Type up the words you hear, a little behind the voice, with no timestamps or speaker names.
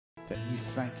that you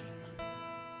thank Him.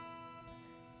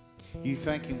 You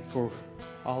thank Him for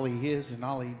all He is and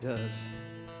all He does.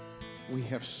 We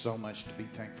have so much to be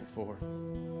thankful for.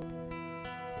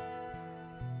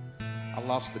 I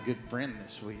lost a good friend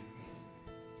this week,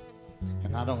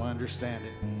 and I don't understand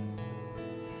it.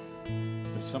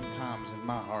 But sometimes in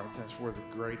my heart, that's where the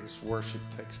greatest worship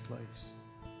takes place.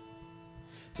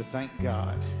 To thank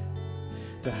God,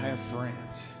 to have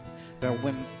friends, that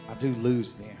when I do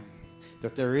lose them,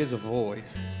 that there is a void,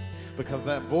 because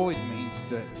that void means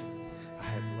that I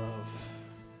had love.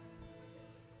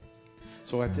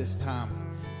 So at this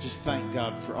time, just thank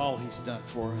God for all He's done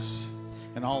for us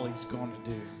and all He's going to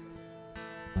do.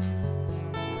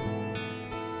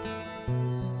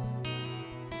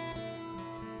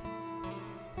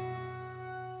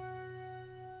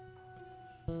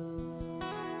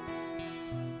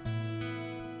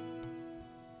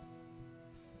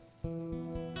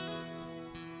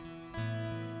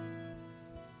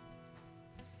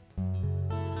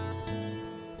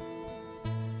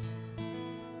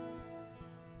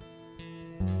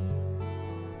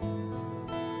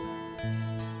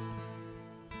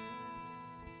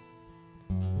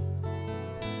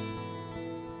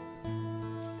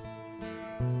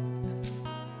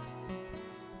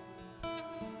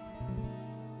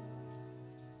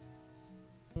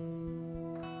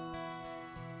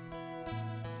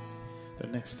 The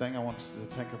next thing I want us to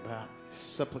think about is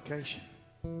supplication.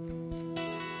 The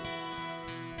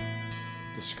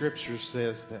scripture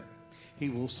says that He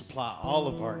will supply all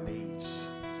of our needs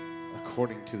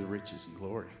according to the riches and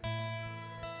glory.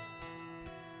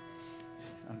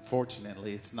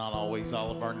 Unfortunately, it's not always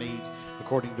all of our needs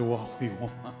according to what we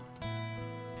want.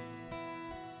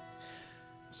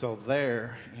 So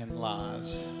therein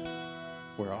lies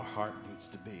where our heart needs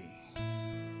to be,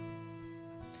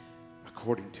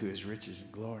 according to His riches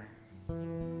and glory.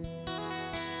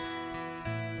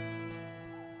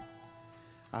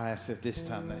 I ask at this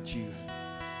time that you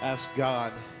ask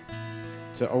God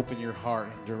to open your heart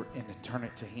and to turn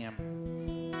it to Him,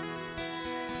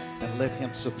 and let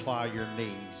Him supply your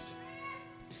needs,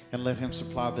 and let Him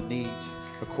supply the needs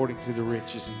according to the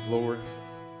riches and glory.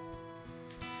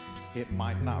 It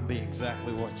might not be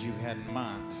exactly what you had in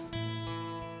mind,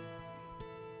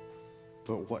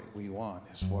 but what we want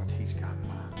is what He's got in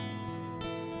mind.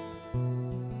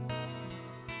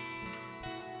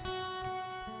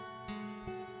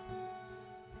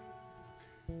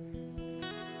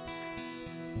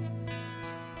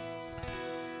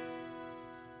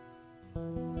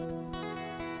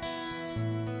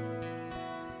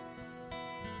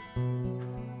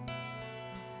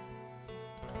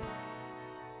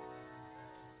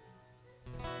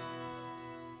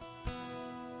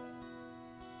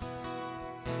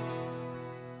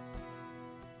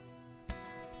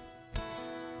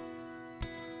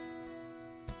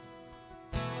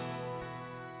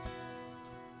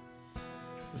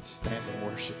 Let's stand and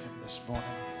worship Him this morning.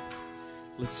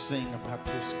 Let's sing about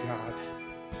this God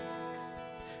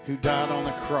who died on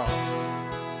the cross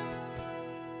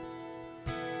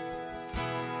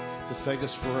to save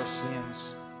us for our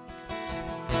sins.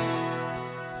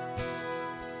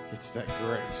 It's that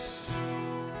grace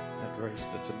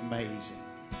that's amazing.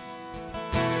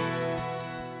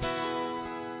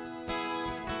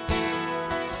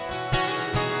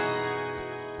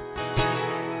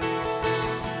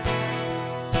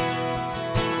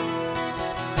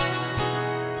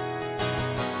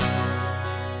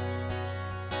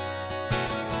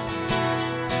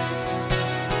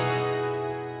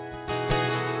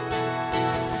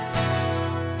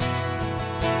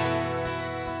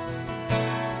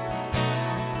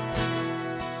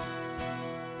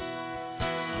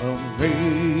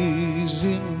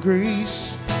 Amazing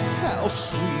grace, how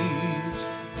sweet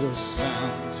the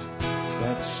sound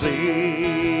that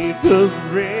saved a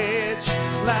wretch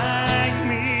like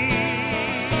me.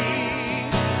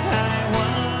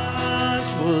 I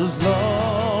once was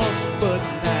lost, but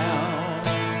now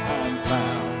I'm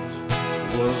found.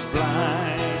 Was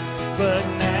blind, but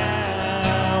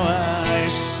now I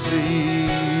see.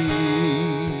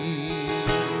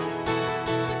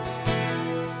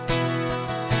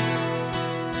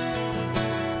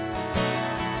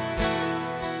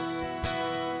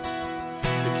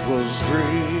 Was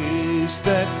grace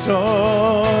that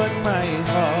taught my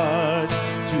heart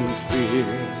to fear.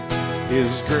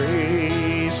 His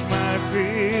grace my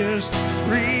fears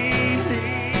relieved.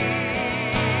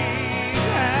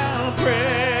 How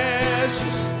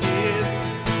precious did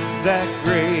that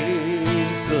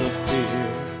grace appear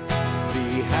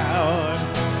the hour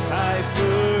I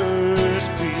first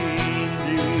believed.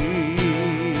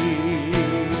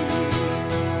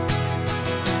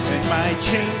 And my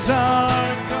chains chains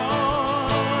are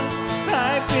gone,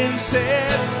 I've been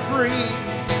set free.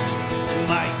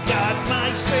 My God,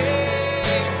 my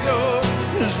Savior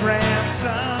has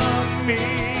ransomed me.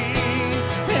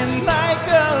 And like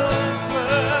a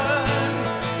flood,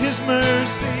 His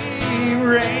mercy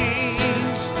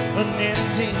reigns,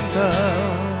 unending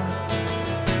love,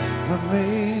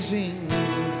 amazing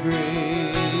grace.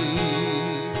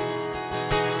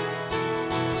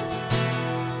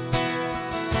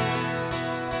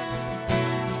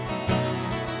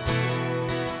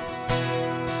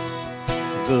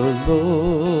 The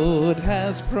Lord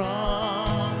has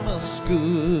promised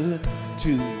good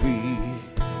to me.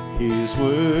 His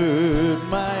word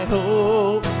my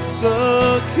hope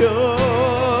secures.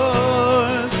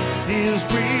 His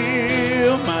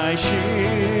will my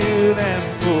shield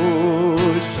and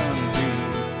portion be,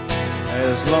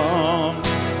 as long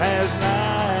as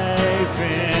life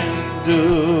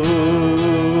endures.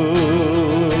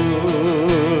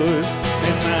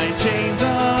 And my chains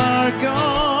are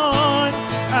gone,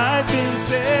 I've been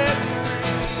set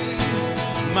free.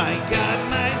 My God,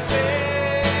 my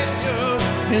Savior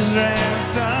has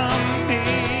ransomed me.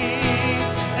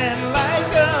 And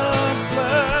like a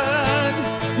flood,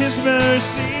 His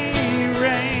mercy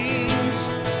reigns,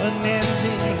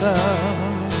 unending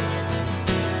love,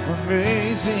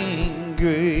 amazing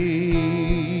grace.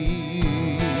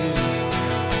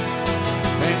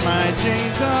 And my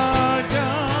chains are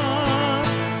gone,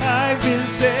 I've been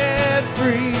set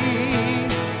free.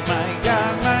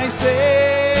 My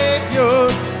Savior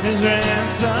has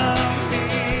ransomed me,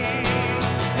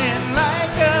 and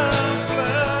like a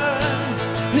flood,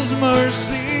 His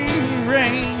mercy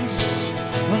reigns,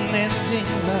 unending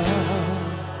love,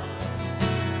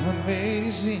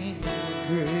 amazing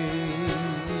grace.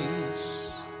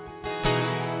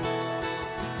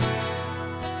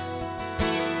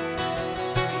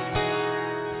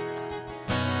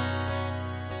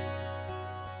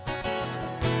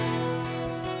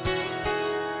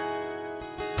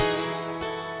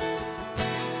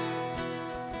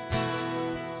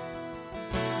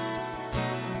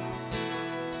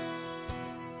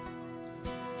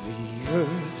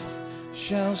 Earth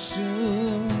shall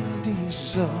soon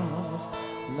dissolve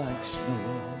like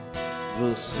snow.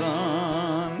 The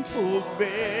sun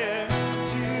forbear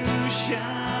to shine,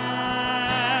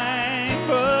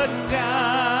 but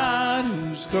God,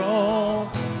 who's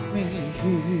called me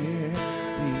here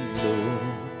below,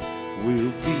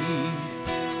 will be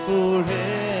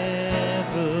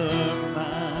forever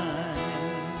mine.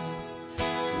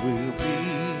 Will be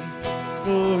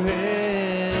forever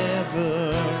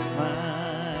mine.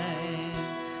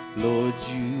 Lord,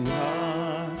 you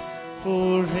are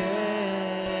forever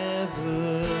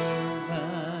mine.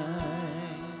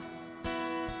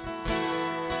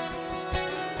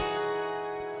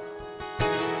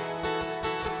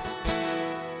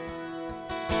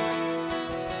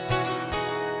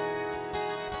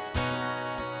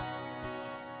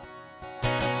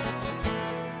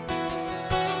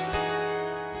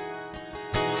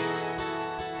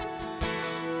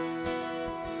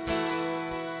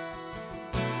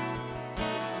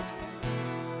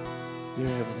 Dear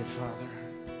Heavenly Father,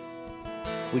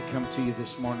 we come to you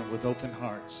this morning with open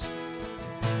hearts.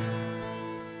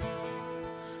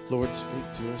 Lord,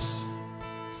 speak to us.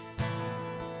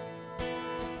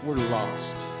 We're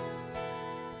lost.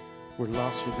 We're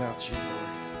lost without you,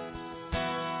 Lord.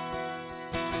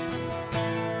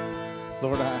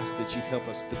 Lord, I ask that you help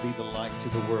us to be the light to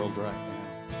the world right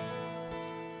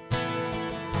now.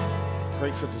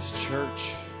 Pray for this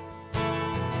church,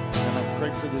 and I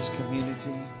pray for this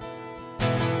community,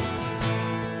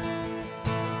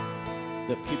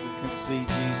 that people can see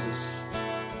Jesus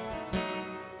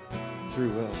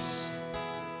through us.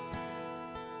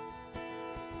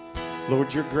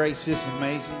 Lord, your grace is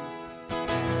amazing,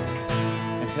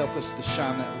 and help us to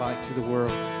shine that light to the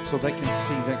world so they can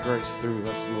see that grace through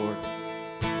us, Lord.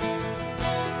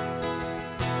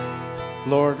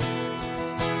 Lord,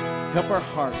 help our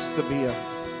hearts to be a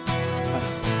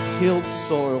tilled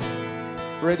soil,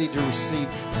 ready to receive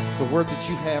the word that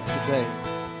you have today.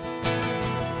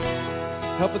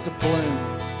 Help it to bloom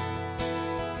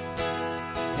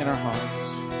in our hearts.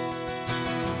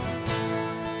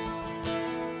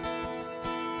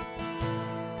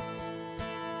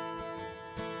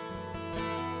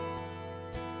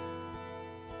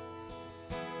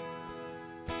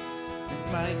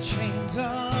 My chains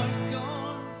are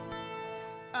gone,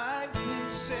 I've been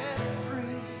set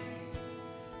free.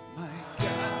 My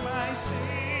God, my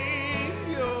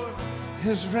Savior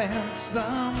has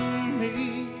ransomed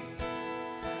me.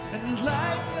 And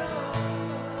like a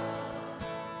flood,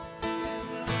 His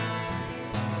mercy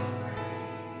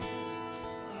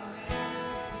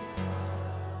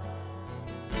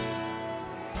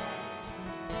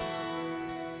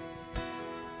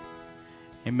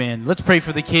Amen. Let's pray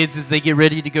for the kids as they get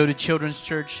ready to go to children's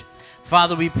church.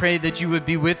 Father, we pray that you would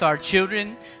be with our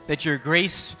children, that your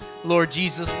grace, Lord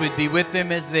Jesus, would be with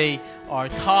them as they are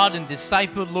taught and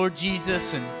discipled, Lord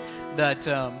Jesus, and that,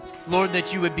 Lord,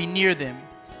 that you would be near them.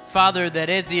 Father, that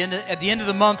at the end of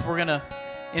the month, we're going to,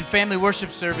 in family worship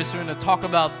service, we're going to talk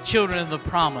about children of the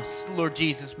promise. Lord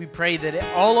Jesus, we pray that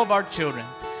all of our children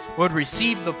would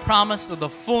receive the promise of the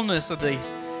fullness of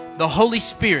the Holy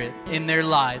Spirit in their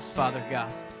lives, Father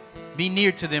God. Be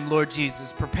near to them, Lord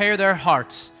Jesus. Prepare their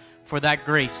hearts for that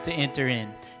grace to enter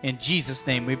in. In Jesus'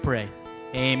 name we pray.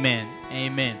 Amen.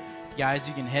 Amen. Guys,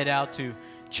 you can head out to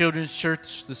children's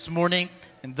church this morning,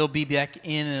 and they'll be back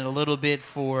in a little bit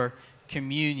for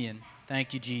communion.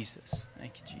 Thank you, Jesus.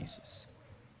 Thank you, Jesus.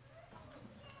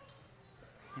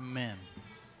 Amen.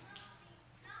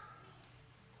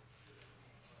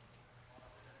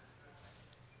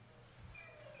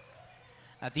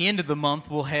 At the end of the month,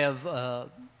 we'll have,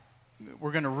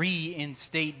 we're going to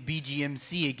reinstate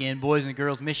BGMC again, Boys and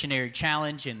Girls Missionary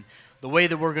Challenge. And the way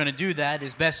that we're going to do that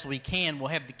as best we can, we'll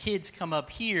have the kids come up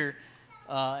here,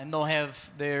 and they'll have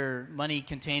their money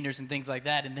containers and things like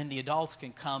that. And then the adults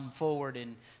can come forward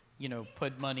and, you know,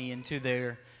 put money into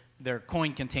their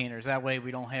coin containers. That way we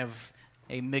don't have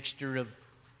a mixture of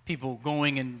people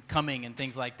going and coming and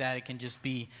things like that. It can just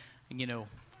be, you know,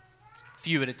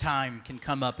 few at a time can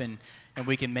come up and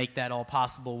we can make that all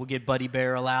possible. We'll get Buddy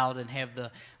Barrel out and have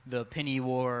the penny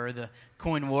war or the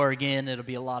coin war again. It'll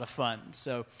be a lot of fun.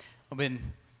 So we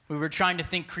were trying to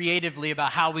think creatively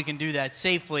about how we can do that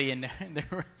safely, and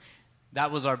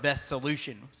that was our best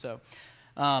solution. So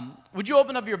would you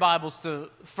open up your Bibles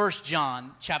to 1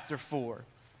 John chapter 4.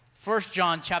 1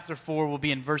 John chapter 4 will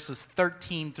be in verses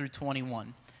 13 through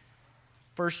 21.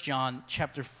 1 John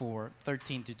chapter 4,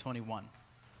 13 through 21.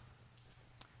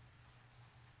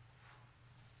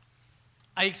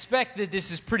 I expect that this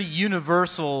is pretty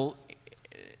universal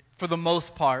for the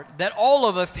most part, that all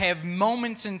of us have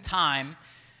moments in time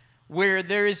where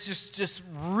there is just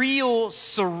real,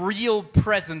 surreal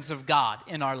presence of God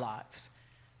in our lives.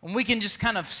 And we can just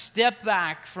kind of step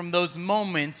back from those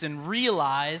moments and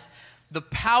realize the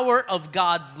power of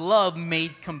God's love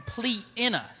made complete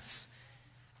in us.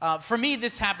 For me,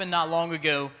 this happened not long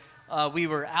ago. We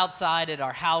were outside at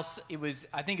our house.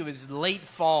 I think it was late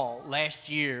fall last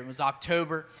year. It was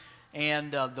October,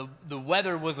 and the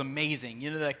weather was amazing.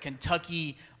 You know, that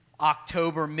Kentucky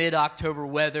October, mid-October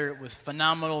weather. It was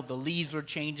phenomenal. The leaves were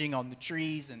changing on the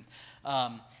trees, and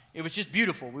it was just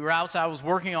beautiful. We were outside. I was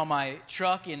working on my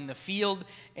truck in the field,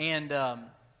 and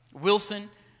Wilson,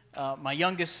 my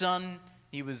youngest son,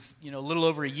 he was, you know, a little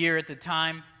over a year at the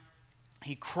time.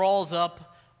 He crawls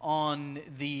up on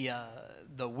the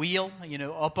wheel, you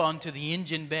know, up onto the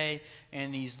engine bay,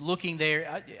 and he's looking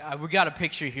there. We got a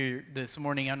picture here this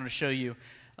morning. I'm going to show you,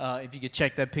 if you could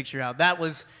check that picture out.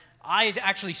 I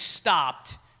actually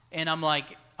stopped, and I'm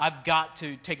like, I've got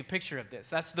to take a picture of this.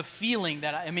 That's the feeling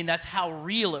that, that's how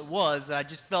real it was, that I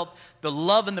just felt the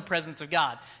love and the presence of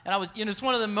God. And it's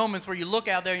one of the moments where you look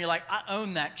out there and you're like, I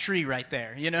own that tree right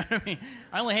there. You know what I mean?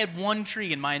 I only had one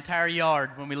tree in my entire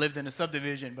yard when we lived in a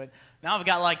subdivision, but now I've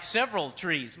got like several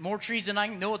trees, more trees than I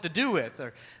know what to do with.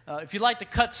 Or if you'd like to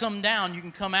cut some down, you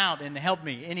can come out and help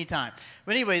me anytime.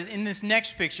 But anyways, in this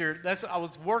next picture, I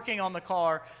was working on the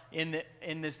car in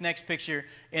this next picture,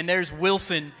 and there's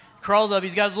Wilson. Crawls up,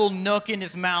 he's got his little nook in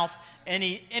his mouth, and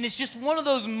it's just one of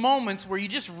those moments where you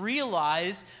just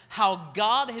realize how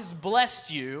God has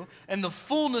blessed you, and the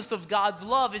fullness of God's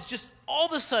love is just all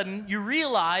of a sudden you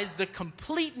realize the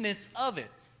completeness of it.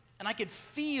 And I could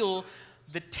feel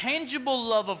the tangible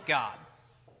love of God.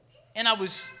 And I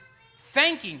was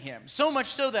thanking him, so much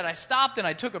so that I stopped and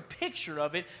I took a picture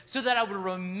of it so that I would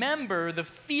remember the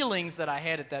feelings that I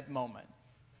had at that moment.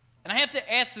 And I have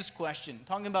to ask this question,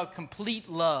 talking about complete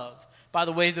love. By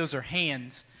the way, those are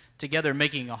hands together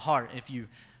making a heart, if you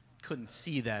couldn't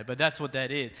see that, but that's what that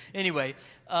is. Anyway,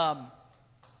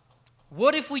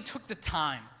 what if we took the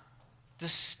time to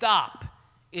stop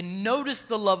and notice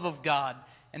the love of God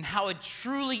and how it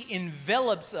truly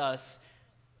envelops us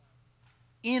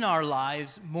in our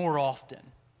lives more often?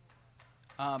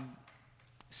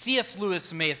 C.S.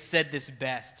 Lewis may have said this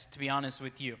best, to be honest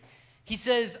with you. He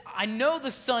says, I know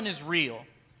the sun is real,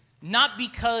 not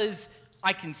because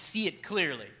I can see it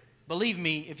clearly. Believe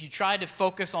me, if you try to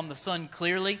focus on the sun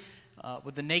clearly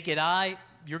with the naked eye,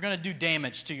 you're going to do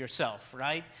damage to yourself,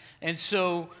 right? And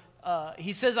so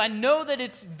he says, I know that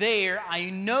it's there. I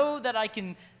know that I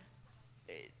can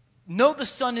know the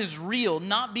sun is real,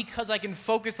 not because I can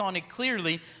focus on it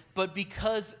clearly, but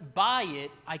because by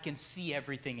it I can see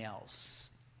everything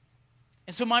else.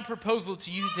 And so my proposal to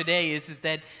you today is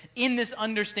that in this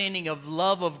understanding of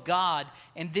love of God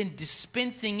and then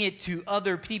dispensing it to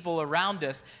other people around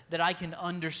us, that I can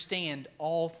understand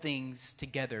all things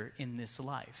together in this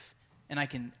life. And I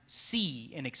can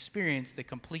see and experience the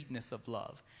completeness of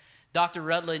love. Dr.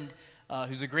 Rutland,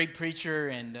 who's a great preacher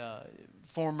and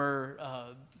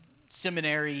former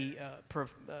seminary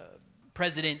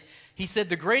president, he said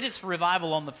the greatest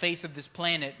revival on the face of this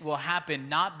planet will happen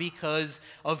not because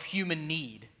of human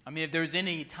need. I mean, if there's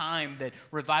any time that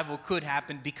revival could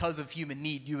happen because of human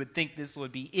need, you would think this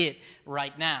would be it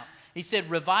right now. He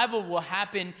said revival will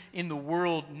happen in the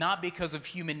world not because of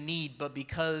human need, but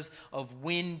because of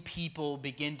when people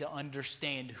begin to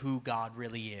understand who God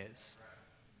really is.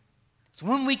 So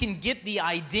when we can get the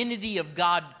identity of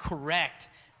God correct,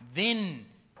 then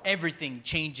everything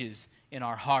changes in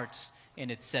our hearts and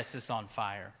it sets us on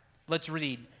fire. Let's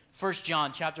read 1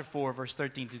 John chapter 4, verse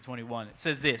 13 to 21. It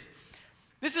says this: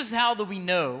 "This is how that we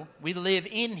know we live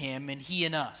in him and he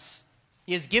in us.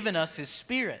 He has given us his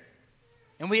Spirit.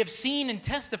 And we have seen and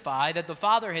testify that the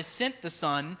Father has sent the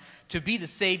Son to be the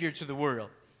Savior to the world.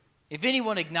 If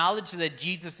anyone acknowledges that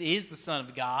Jesus is the Son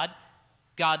of God,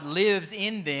 God lives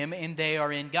in them and they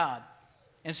are in God.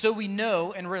 And so we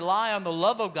know and rely on the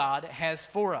love of God has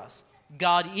for us.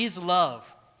 God is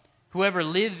love. Whoever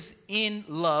lives in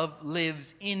love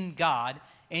lives in God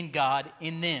and God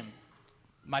in them."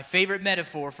 My favorite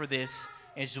metaphor for this,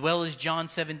 as well as John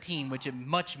 17, which it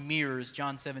much mirrors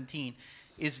John 17,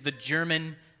 is the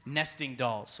German nesting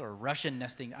dolls, or Russian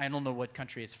nesting. I don't know what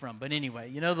country it's from, but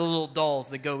anyway, you know the little dolls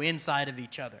that go inside of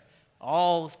each other,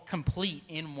 all complete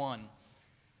in one.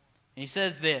 And he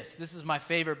says this is my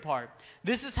favorite part.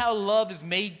 "This is how love is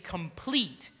made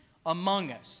complete among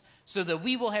us, so that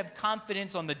we will have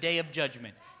confidence on the day of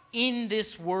judgment. In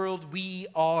this world, we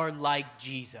are like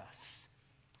Jesus."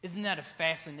 Isn't that a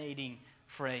fascinating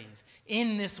phrase?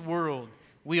 In this world,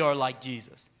 we are like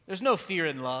Jesus. There's no fear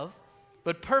in love,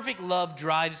 but perfect love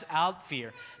drives out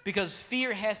fear, because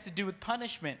fear has to do with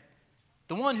punishment.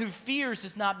 The one who fears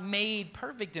is not made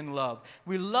perfect in love.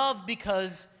 We love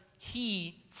because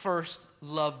he first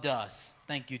loved us.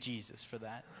 Thank you, Jesus, for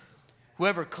that.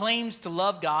 "Whoever claims to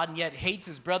love God and yet hates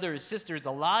his brother or his sister is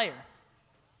a liar.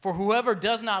 For whoever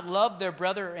does not love their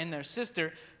brother and their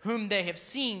sister whom they have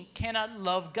seen cannot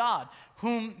love God,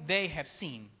 whom they have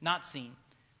seen, not seen.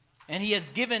 And he has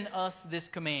given us this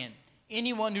command: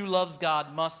 anyone who loves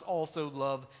God must also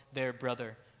love their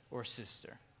brother or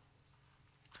sister."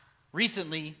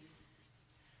 Recently,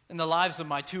 in the lives of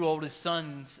my two oldest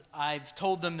sons, I've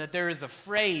told them that there is a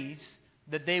phrase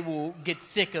that they will get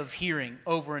sick of hearing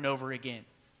over and over again.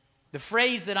 The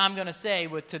phrase that I'm going to say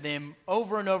to them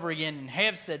over and over again, and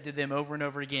have said to them over and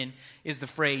over again, is the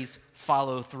phrase,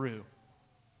 follow through.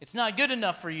 It's not good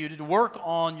enough for you to work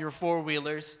on your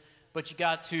four-wheelers, but you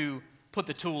got to put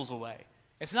the tools away.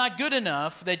 It's not good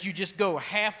enough that you just go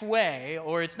halfway,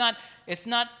 or it's not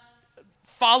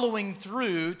following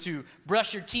through to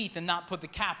brush your teeth and not put the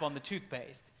cap on the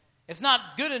toothpaste. It's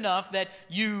not good enough that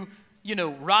you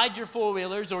ride your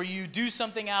four-wheelers or you do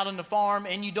something out on the farm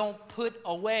and you don't put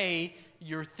away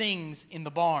your things in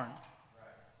the barn.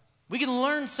 We can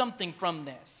learn something from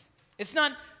this. It's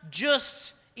not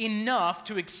just enough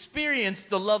to experience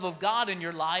the love of God in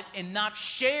your life and not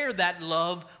share that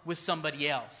love with somebody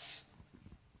else.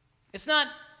 It's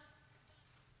not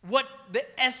what the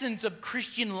essence of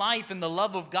Christian life and the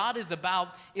love of God is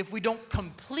about if we don't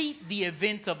complete the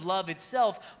event of love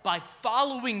itself by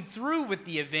following through with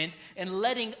the event and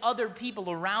letting other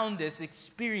people around us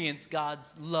experience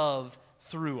God's love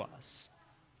through us.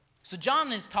 So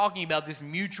John is talking about this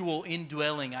mutual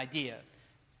indwelling idea.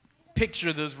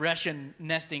 Picture those Russian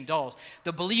nesting dolls.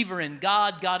 The believer in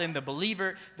God, God in the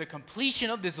believer. The completion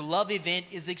of this love event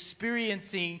is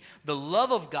experiencing the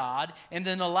love of God and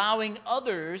then allowing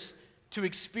others to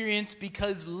experience,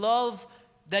 because love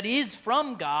that is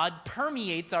from God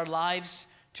permeates our lives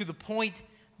to the point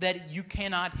that you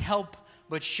cannot help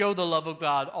but show the love of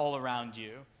God all around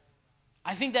you.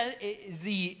 I think that is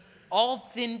the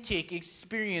authentic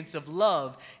experience of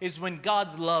love, is when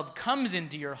God's love comes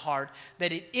into your heart,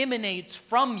 that it emanates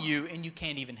from you and you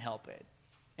can't even help it.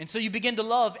 And so you begin to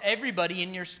love everybody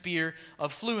in your sphere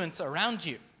of fluence around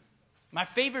you. My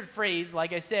favorite phrase,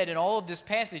 like I said, in all of this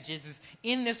passage is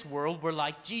in this world, we're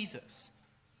like Jesus.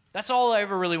 That's all I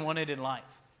ever really wanted in life.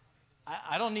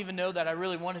 I don't even know that I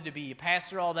really wanted to be a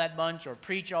pastor all that much or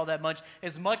preach all that much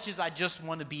as I just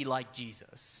want to be like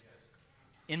Jesus.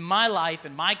 In my life,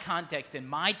 in my context, in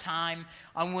my time,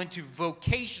 I want to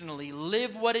vocationally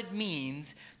live what it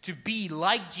means to be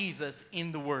like Jesus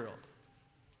in the world.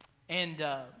 And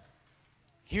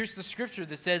here's the scripture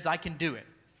that says I can do it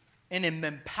and am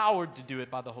empowered to do it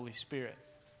by the Holy Spirit.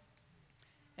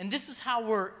 And this is how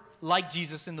we're like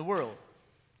Jesus in the world.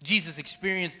 Jesus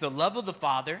experienced the love of the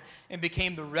Father and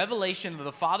became the revelation of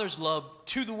the Father's love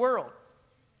to the world.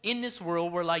 In this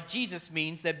world, we're like Jesus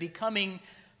means that becoming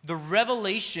the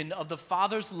revelation of the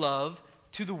Father's love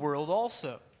to the world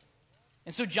also.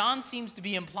 And so John seems to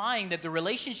be implying that the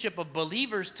relationship of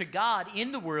believers to God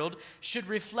in the world should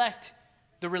reflect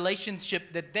the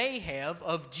relationship that they have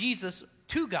of Jesus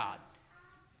to God.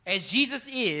 As Jesus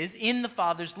is in the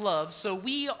Father's love, so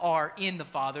we are in the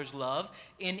Father's love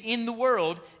and in the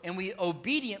world, and we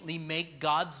obediently make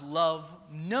God's love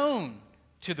known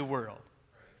to the world.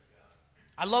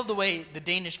 I love the way the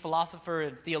Danish philosopher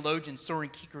and theologian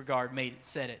Søren Kierkegaard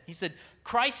said it. He said,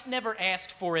 Christ never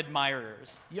asked for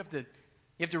admirers. You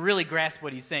have to really grasp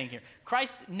what he's saying here.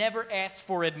 Christ never asked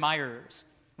for admirers.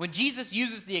 When Jesus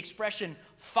uses the expression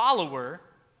follower,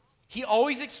 he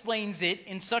always explains it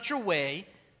in such a way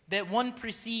that one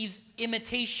perceives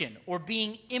imitation or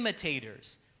being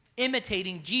imitators.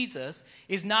 Imitating Jesus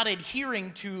is not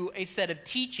adhering to a set of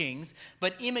teachings,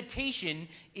 but imitation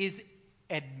is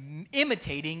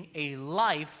imitating a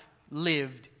life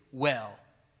lived well.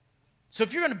 So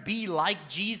if you're going to be like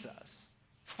Jesus,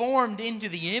 formed into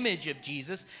the image of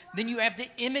Jesus, then you have to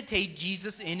imitate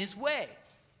Jesus in his way.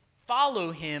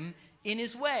 Follow him in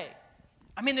his way.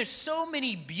 I mean, there's so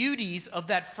many beauties of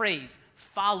that phrase,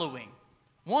 following.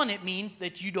 One, it means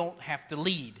that you don't have to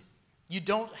lead. You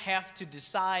don't have to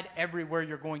decide everywhere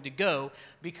you're going to go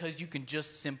because you can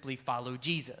just simply follow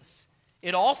Jesus.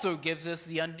 It also gives us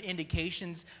the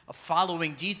indications of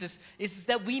following Jesus is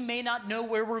that we may not know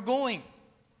where we're going.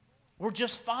 We're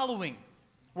just following.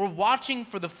 We're watching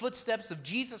for the footsteps of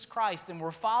Jesus Christ, and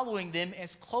we're following them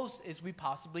as close as we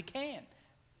possibly can.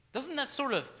 Doesn't that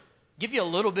sort of give you a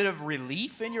little bit of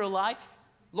relief in your life?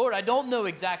 Lord, I don't know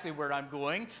exactly where I'm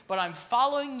going, but I'm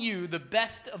following you the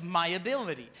best of my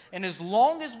ability. And as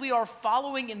long as we are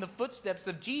following in the footsteps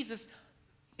of Jesus,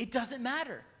 it doesn't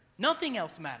matter. Nothing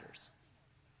else matters.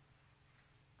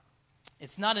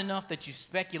 It's not enough that you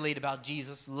speculate about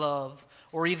Jesus' love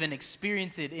or even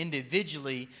experience it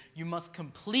individually. You must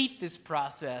complete this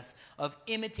process of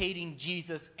imitating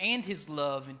Jesus and his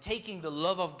love and taking the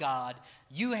love of God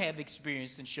you have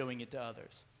experienced and showing it to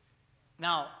others.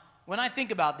 Now, when I think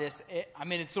about this,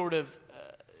 it's sort of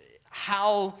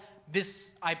how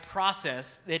I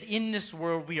process that in this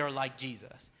world we are like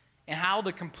Jesus and how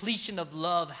the completion of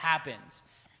love happens.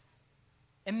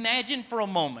 Imagine for a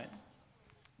moment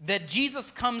that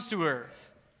Jesus comes to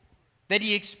earth, that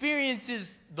he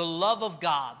experiences the love of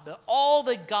God, all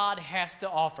that God has to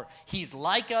offer. He's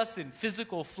like us in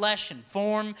physical flesh and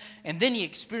form, and then he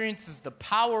experiences the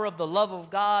power of the love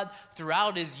of God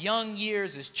throughout his young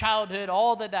years, his childhood,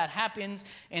 all that happens,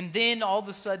 and then all of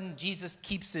a sudden Jesus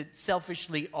keeps it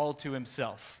selfishly all to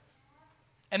himself.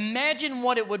 Imagine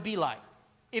what it would be like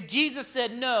if Jesus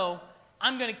said, no,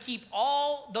 I'm going to keep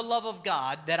all the love of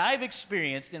God that I've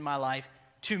experienced in my life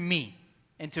to me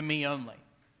and to me only.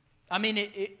 I mean,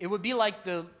 it would be like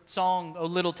the song, O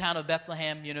Little Town of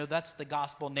Bethlehem. You know, that's the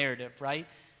gospel narrative, right?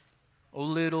 O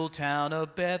little town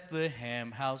of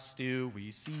Bethlehem, how still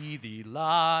we see thee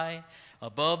lie.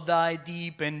 Above thy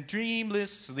deep and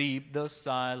dreamless sleep, the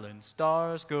silent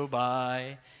stars go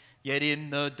by. Yet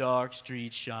in the dark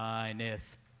street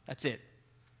shineth. That's it.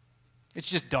 It's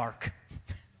just dark.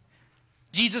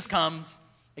 Jesus comes,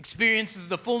 experiences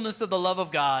the fullness of the love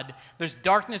of God. There's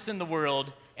darkness in the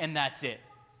world, and that's it.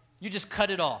 You just cut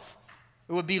it off.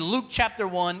 It would be Luke chapter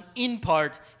 1 in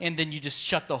part, and then you just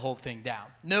shut the whole thing down.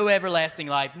 No everlasting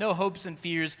life, no hopes and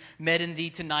fears met in thee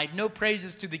tonight, no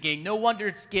praises to the King, no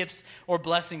wondrous gifts or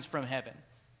blessings from heaven.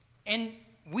 And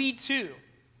we too,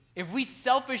 if we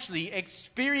selfishly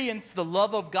experience the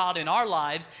love of God in our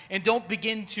lives and don't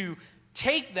begin to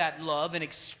take that love and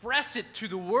express it to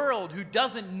the world who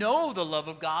doesn't know the love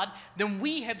of God, then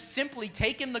we have simply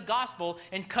taken the gospel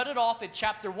and cut it off at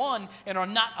chapter 1 and are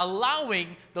not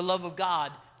allowing the love of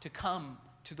God to come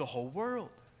to the whole world.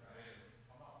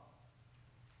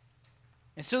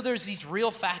 And so there's these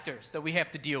real factors that we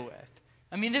have to deal with.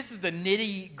 I mean, this is the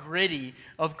nitty-gritty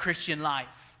of Christian life.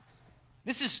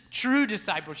 This is true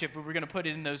discipleship, if we're going to put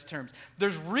it in those terms.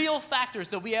 There's real factors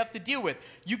that we have to deal with.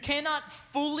 You cannot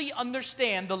fully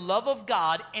understand the love of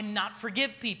God and not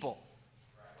forgive people.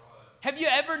 Have you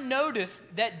ever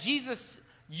noticed that Jesus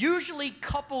usually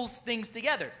couples things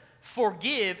together?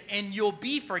 Forgive and you'll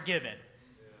be forgiven.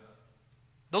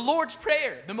 The Lord's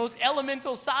Prayer, the most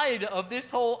elemental side of this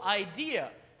whole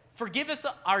idea. Forgive us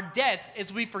our debts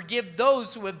as we forgive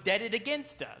those who have debted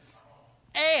against us.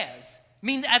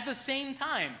 Means at the same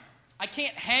time. I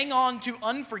can't hang on to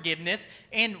unforgiveness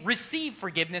and receive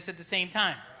forgiveness at the same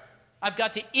time. I've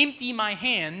got to empty my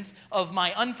hands of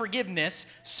my unforgiveness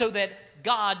so that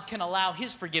God can allow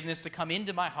his forgiveness to come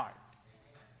into my heart.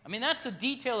 I mean, that's a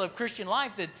detail of Christian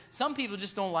life that some people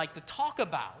just don't like to talk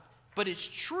about. But it's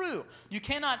true. You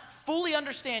cannot fully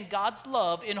understand God's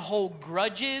love and hold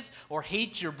grudges or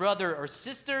hate your brother or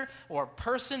sister or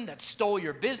person that stole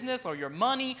your business or your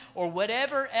money or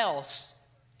whatever else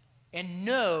and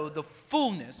know the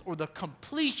fullness or the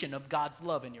completion of God's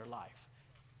love in your life.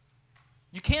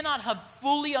 You cannot have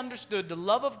fully understood the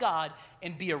love of God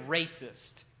and be a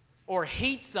racist or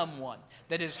hate someone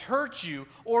that has hurt you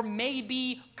or may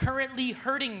be currently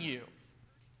hurting you.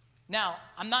 Now,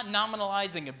 I'm not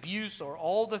nominalizing abuse or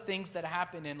all the things that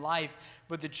happen in life,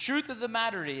 but the truth of the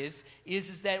matter is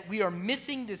that we are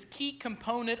missing this key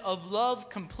component of love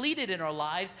completed in our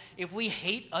lives if we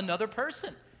hate another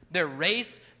person, their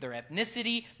race, their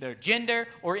ethnicity, their gender,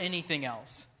 or anything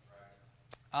else.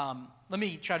 Let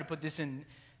me try to put this in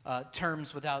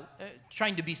terms without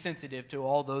trying to be sensitive to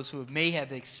all those who may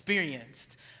have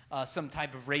experienced some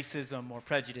type of racism or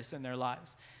prejudice in their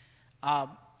lives.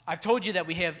 I've told you that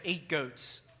we have 8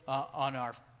 goats on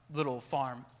our little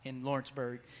farm in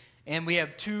Lawrenceburg. And we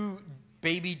have 2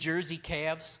 baby Jersey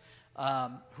calves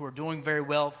who are doing very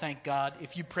well, thank God.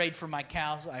 If you prayed for my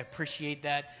cows, I appreciate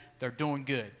that. They're doing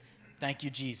good. Thank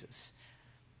you, Jesus.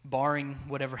 Barring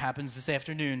whatever happens this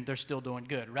afternoon, they're still doing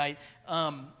good, right?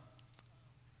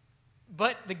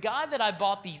 But the guy that I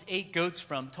bought these 8 goats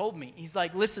from told me, he's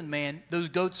like, listen, man, those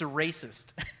goats are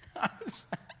racist.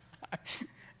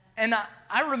 And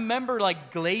I remember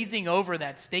like glazing over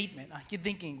that statement. I keep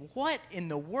thinking, what in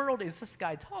the world is this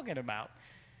guy talking about?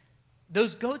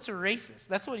 Those goats are racist.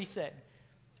 That's what he said.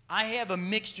 I have a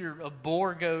mixture of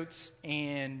Boer goats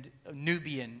and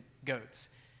Nubian goats.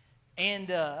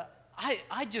 And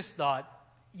I just thought,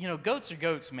 you know, goats are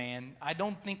goats, man. I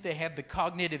don't think they have the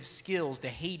cognitive skills to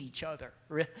hate each other.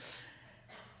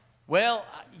 Well,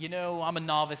 you know, I'm a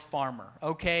novice farmer,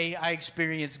 okay? I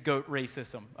experienced goat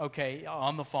racism, okay,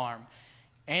 on the farm.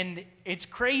 And it's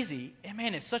crazy. And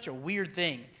man, it's such a weird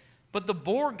thing. But the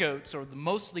Boer goats, or the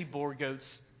mostly Boer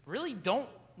goats, really don't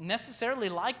necessarily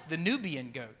like the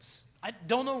Nubian goats. I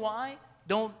don't know why,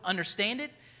 don't understand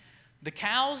it. The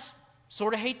cows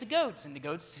sort of hate the goats, and the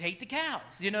goats hate the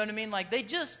cows. You know what I mean? Like, they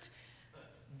just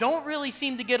don't really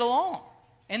seem to get along.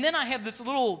 And then I have this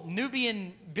little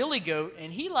Nubian billy goat,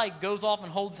 and he like goes off and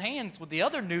holds hands with the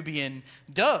other Nubian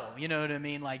doe. You know what I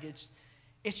mean? Like it's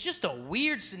just a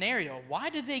weird scenario. Why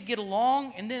do they get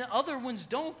along and then other ones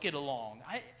don't get along?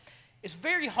 It's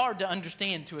very hard to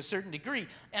understand to a certain degree.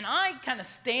 And I kind of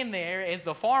stand there as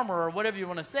the farmer or whatever you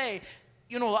want to say.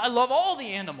 You know, I love all the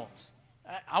animals.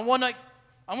 I want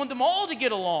them all to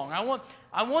get along.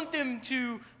 I want them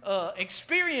to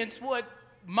experience what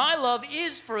my love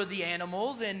is for the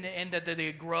animals, and that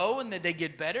they grow and that they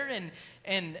get better,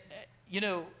 and you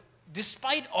know,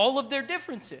 despite all of their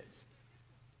differences.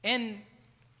 And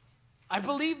I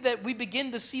believe that we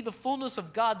begin to see the fullness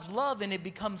of God's love, and it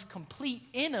becomes complete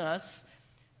in us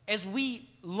as we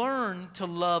learn to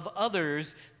love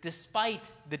others despite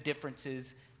the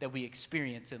differences that we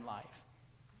experience in life.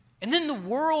 And then the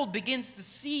world begins to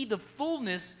see the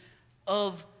fullness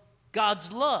of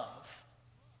God's love.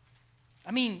 I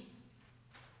mean,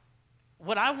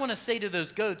 what I want to say to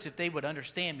those goats, if they would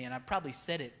understand me, and I probably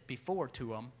said it before to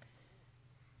them,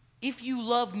 if you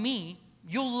love me,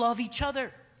 you'll love each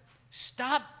other.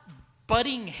 Stop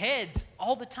butting heads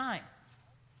all the time.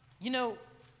 You know,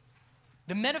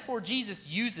 the metaphor Jesus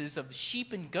uses of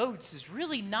sheep and goats is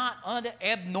really not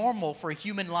abnormal for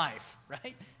human life,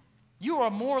 right? You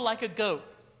are more like a goat.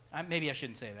 Maybe I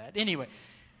shouldn't say that. Anyway.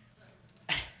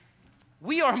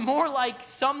 We are more like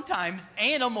sometimes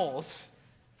animals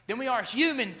than we are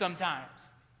humans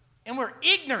sometimes. And we're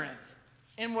ignorant.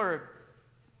 And we're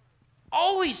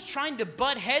always trying to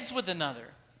butt heads with another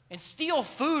and steal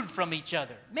food from each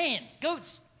other. Man,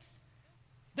 goats,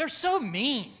 they're so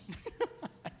mean.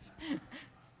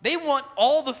 They want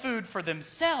all the food for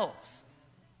themselves.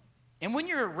 And when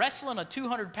you're wrestling a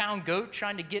 200-pound goat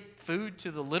trying to get food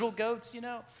to the little goats, you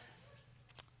know,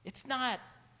 it's not...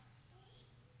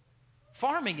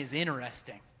 Farming is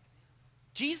interesting.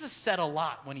 Jesus said a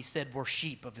lot when he said we're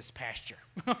sheep of his pasture,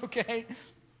 okay?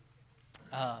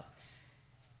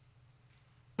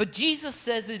 But Jesus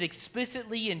says it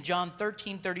explicitly in John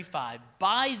 13:35.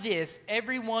 By this,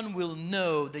 everyone will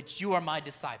know that you are my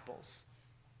disciples,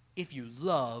 if you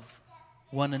love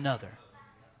one another.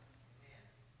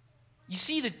 You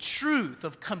see, the truth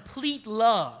of complete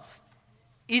love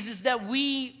is that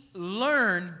we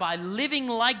learn by living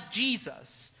like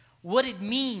Jesus what it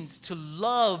means to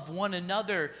love one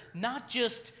another, not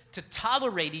just to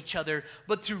tolerate each other,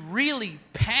 but to really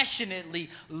passionately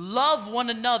love one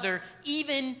another,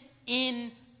 even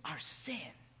in our sin,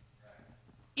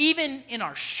 even in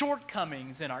our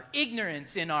shortcomings, in our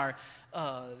ignorance, in our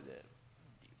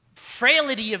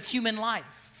frailty of human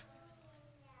life.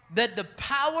 That the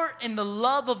power and the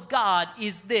love of God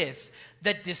is this,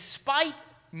 that despite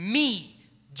me,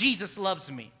 Jesus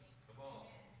loves me.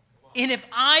 And if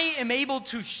I am able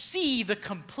to see the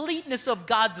completeness of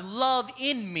God's love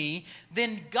in me,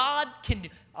 then God can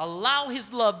allow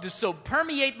his love to so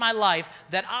permeate my life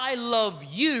that I love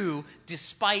you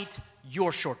despite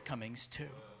your shortcomings too.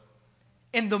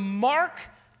 And the mark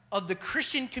of the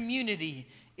Christian community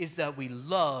is that we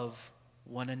love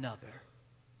one another.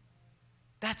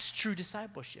 That's true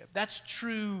discipleship. That's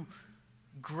true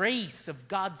grace of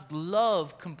God's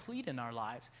love complete in our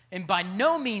lives. And by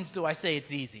no means do I say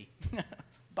it's easy.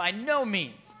 By no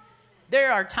means.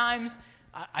 There are times,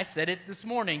 I said it this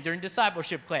morning during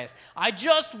discipleship class, I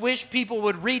just wish people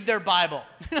would read their Bible.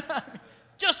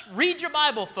 Just read your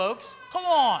Bible, folks. Come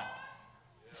on.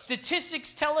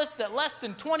 Statistics tell us that less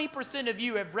than 20% of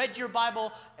you have read your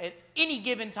Bible at any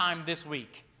given time this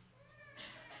week.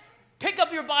 Pick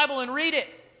up your Bible and read it.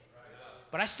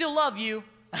 But I still love you.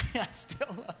 I still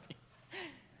love you.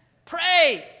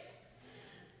 Pray.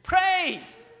 Pray.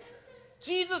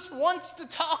 Jesus wants to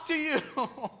talk to you.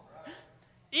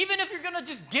 Even if you're going to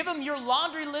just give him your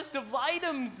laundry list of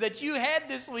items that you had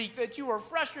this week that you were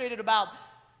frustrated about,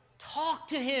 talk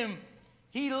to him.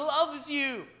 He loves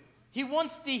you. He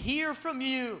wants to hear from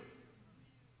you.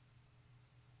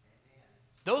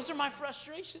 Those are my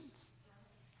frustrations.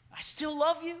 I still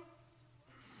love you.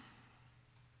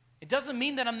 It doesn't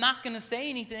mean that I'm not going to say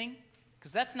anything,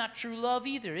 because that's not true love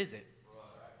either, is it?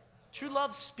 True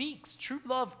love speaks. True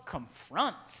love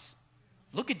confronts.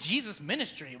 Look at Jesus'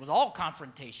 ministry. It was all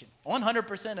confrontation,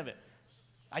 100% of it.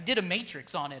 I did a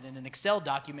matrix on it in an Excel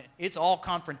document. It's all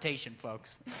confrontation,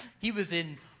 folks. He was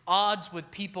in odds with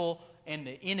people and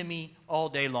the enemy all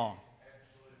day long.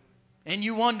 And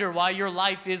you wonder why your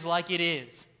life is like it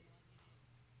is.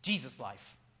 Jesus'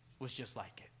 life was just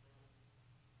like it.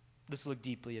 Let's look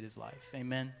deeply at his life.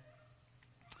 Amen.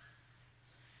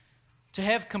 To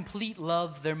have complete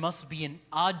love, there must be an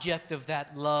object of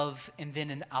that love and then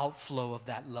an outflow of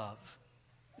that love.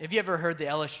 Have you ever heard the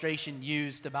illustration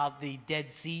used about the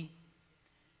Dead Sea?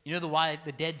 You know why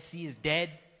the Dead Sea is dead?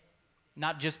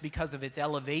 Not just because of its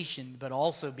elevation, but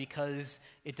also because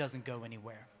it doesn't go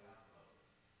anywhere.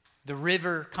 The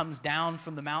river comes down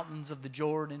from the mountains of the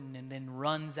Jordan and then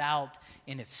runs out,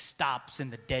 and it stops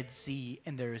in the Dead Sea,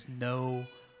 and there is no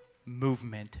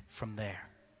movement from there.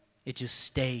 It just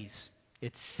stays.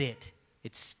 It's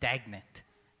stagnant.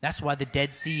 That's why the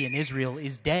Dead Sea in Israel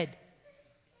is dead,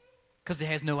 because it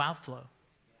has no outflow.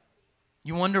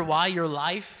 You wonder why your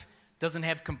life doesn't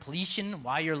have completion,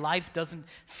 why your life doesn't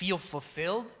feel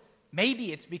fulfilled?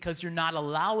 Maybe it's because you're not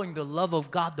allowing the love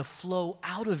of God to flow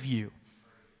out of you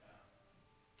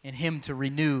and him to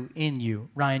renew in you.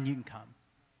 Ryan, you can come.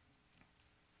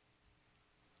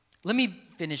 Let me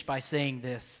finish by saying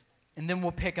this, and then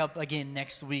we'll pick up again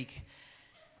next week.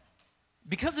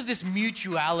 Because of this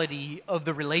mutuality of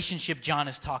the relationship John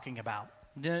is talking about,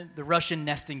 the Russian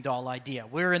nesting doll idea.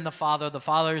 We're in the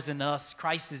Father is in us,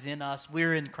 Christ is in us,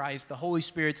 we're in Christ, the Holy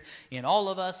Spirit's in all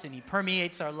of us, and he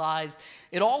permeates our lives.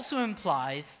 It also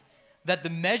implies that the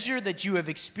measure that you have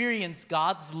experienced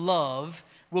God's love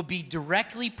will be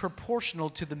directly proportional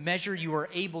to the measure you are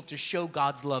able to show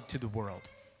God's love to the world.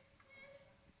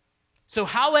 So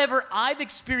however I've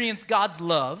experienced God's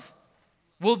love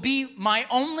will be my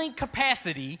only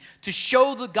capacity to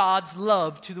show the God's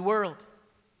love to the world.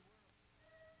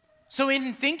 So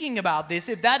in thinking about this,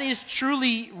 if that is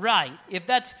truly right, if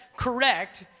that's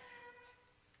correct,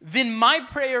 then my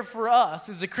prayer for us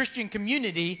as a Christian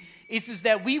community is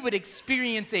that we would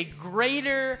experience a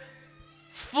greater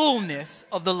fullness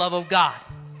of the love of God.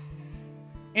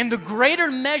 In the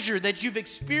greater measure that you've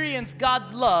experienced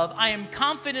God's love, I am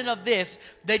confident of this,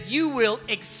 that you will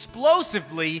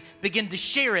explosively begin to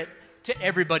share it to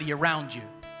everybody around you.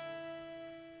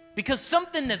 Because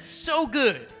something that's so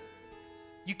good,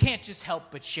 you can't just help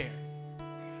but share.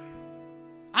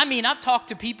 I mean, I've talked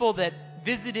to people that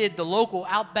visited the local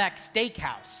Outback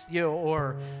Steakhouse,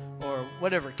 or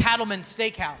whatever, Cattleman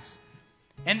Steakhouse.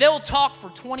 And they'll talk for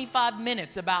 25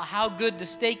 minutes about how good the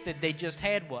steak that they just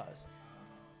had was.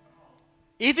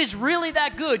 If it's really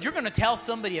that good, you're going to tell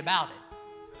somebody about it.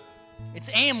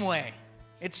 It's Amway.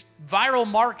 It's viral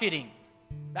marketing.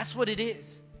 That's what it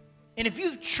is. And if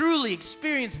you've truly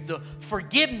experienced the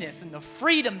forgiveness and the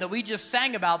freedom that we just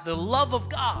sang about, the love of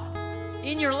God,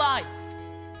 in your life,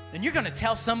 then you're going to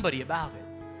tell somebody about it.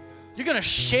 You're going to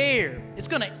share. It's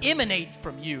going to emanate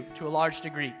from you to a large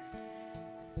degree.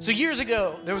 So years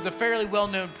ago, there was a fairly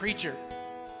well-known preacher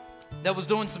that was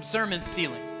doing some sermon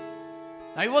stealing.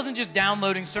 Now, he wasn't just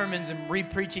downloading sermons and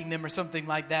re-preaching them or something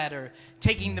like that, or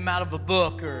taking them out of a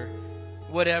book or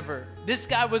whatever. This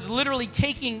guy was literally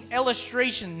taking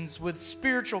illustrations with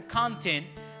spiritual content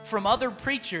from other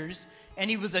preachers, and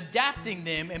he was adapting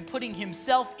them and putting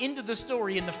himself into the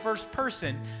story in the first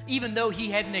person, even though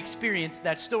he hadn't experienced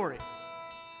that story.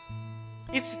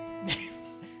 It's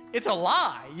a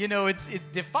lie, you know, it's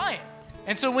defiant.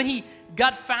 And so when he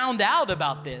got found out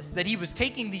about this, that he was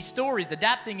taking these stories,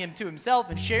 adapting them to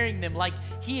himself and sharing them like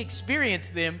he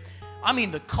experienced them, I mean,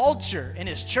 the culture in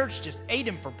his church just ate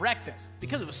him for breakfast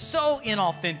because it was so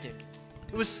inauthentic.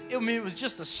 It was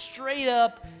just a straight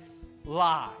up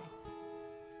lie.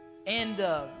 And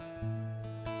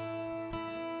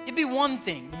it'd be one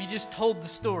thing if you just told the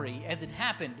story as it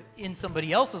happened in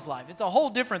somebody else's life. It's a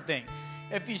whole different thing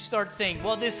if you start saying,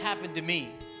 well, this happened to me.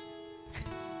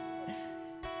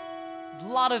 A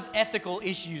lot of ethical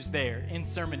issues there in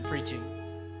sermon preaching.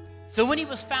 So when he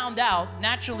was found out,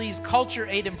 naturally his culture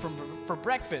ate him for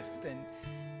breakfast, and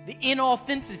the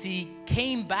inauthenticity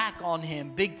came back on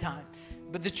him big time.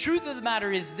 But the truth of the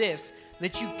matter is this,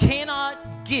 that you cannot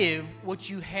give what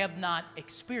you have not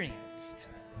experienced.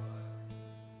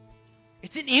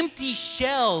 It's an empty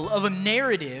shell of a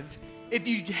narrative if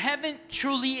you haven't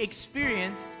truly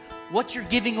experienced what you're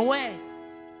giving away.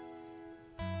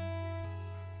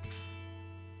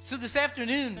 So this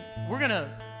afternoon, we're going to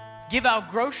give out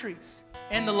groceries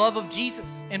and the love of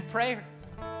Jesus and prayer.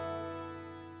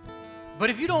 But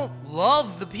if you don't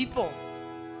love the people,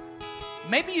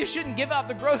 maybe you shouldn't give out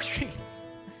the groceries.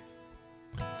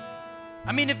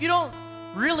 I mean, if you don't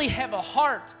really have a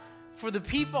heart for the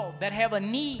people that have a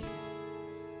need,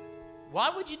 why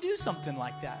would you do something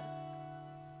like that?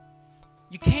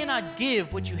 You cannot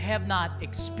give what you have not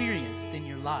experienced in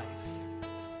your life.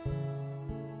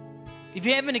 If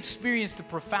you haven't experienced the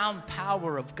profound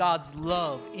power of God's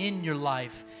love in your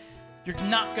life, you're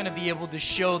not going to be able to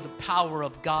show the power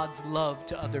of God's love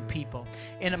to other people.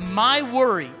 And my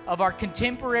worry of our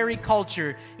contemporary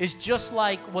culture is just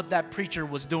like what that preacher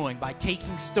was doing by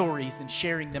taking stories and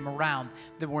sharing them around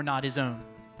that were not his own.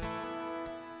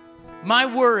 My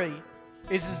worry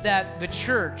is that the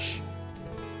church,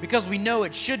 because we know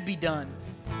it should be done,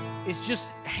 is just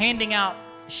handing out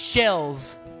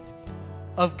shells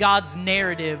of God's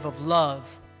narrative of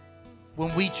love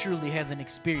when we truly haven't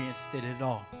experienced it at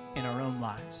all in our own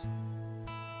lives.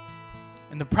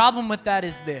 And the problem with that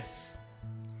is this,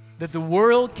 that the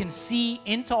world can see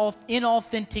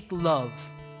inauthentic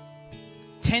love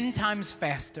 10 times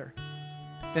faster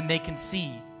than they can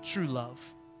see true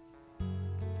love.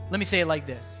 Let me say it like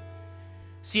this.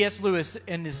 C.S. Lewis,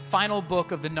 in his final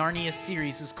book of the Narnia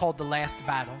series, is called The Last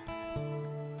Battle.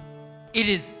 It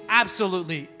is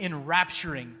absolutely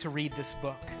enrapturing to read this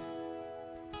book.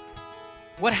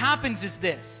 What happens is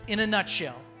this, in a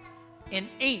nutshell. An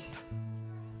ape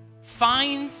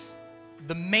finds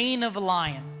the mane of a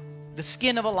lion, the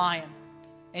skin of a lion,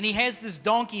 and he has this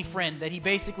donkey friend that he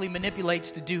basically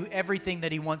manipulates to do everything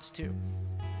that he wants to.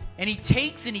 And he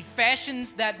takes and he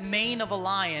fashions that mane of a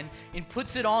lion and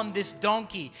puts it on this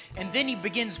donkey, and then he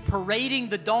begins parading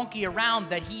the donkey around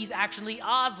that he's actually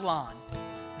Aslan,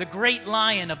 the great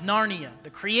lion of Narnia, the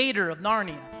creator of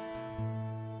Narnia.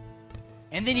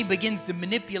 And then he begins to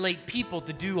manipulate people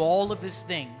to do all of his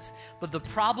things. But the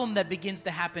problem that begins to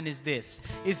happen is this,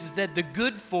 is that the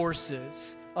good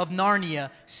forces of Narnia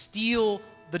steal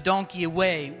the donkey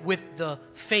away with the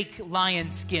fake lion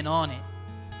skin on it.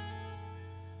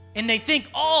 And they think,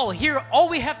 oh, here, all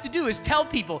we have to do is tell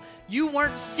people, you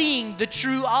weren't seeing the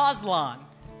true Aslan.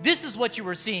 This is what you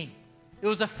were seeing. It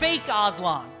was a fake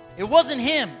Aslan. It wasn't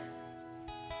him.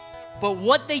 But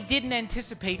what they didn't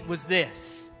anticipate was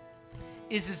this,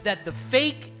 is that the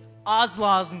fake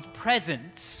Aslan's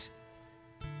presence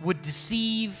would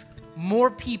deceive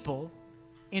more people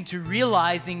into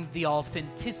realizing the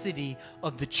authenticity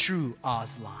of the true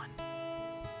Aslan.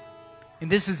 And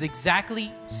this is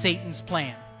exactly Satan's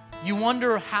plan. You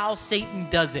wonder how Satan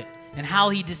does it and how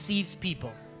he deceives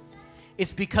people.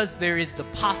 It's because there is the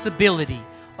possibility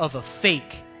of a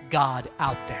fake God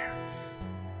out there,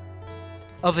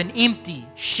 of an empty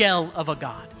shell of a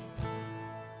God.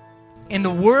 And the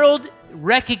world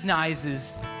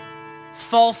recognizes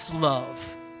false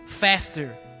love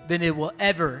faster than it will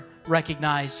ever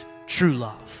recognize true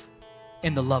love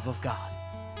in the love of God.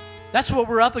 That's what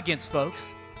we're up against, folks.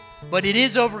 But it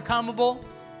is overcomable.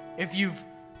 If you've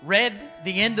read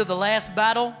the end of The Last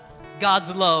Battle,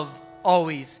 God's love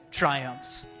always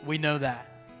triumphs. We know that.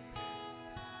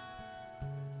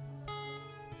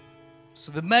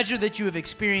 So the measure that you have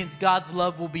experienced God's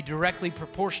love will be directly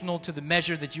proportional to the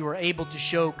measure that you are able to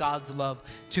show God's love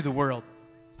to the world.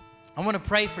 I want to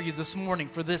pray for you this morning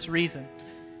for this reason.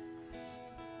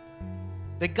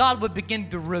 That God would begin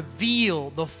to reveal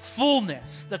the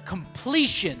fullness, the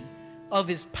completion of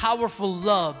His powerful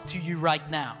love to you right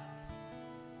now.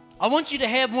 I want you to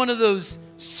have one of those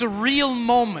surreal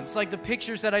moments like the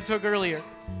pictures that I took earlier,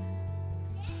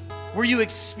 where you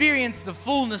experience the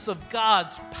fullness of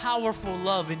God's powerful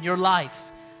love in your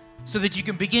life so that you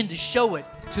can begin to show it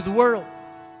to the world.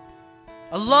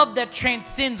 A love that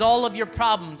transcends all of your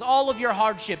problems, all of your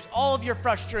hardships, all of your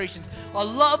frustrations. A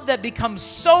love that becomes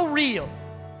so real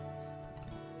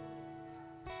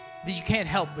that you can't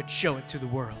help but show it to the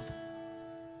world.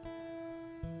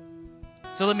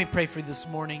 So let me pray for you this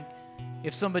morning.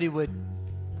 If somebody would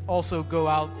also go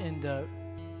out and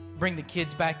bring the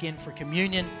kids back in for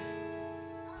communion.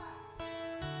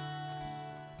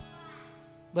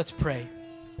 Let's pray.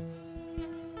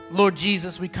 Lord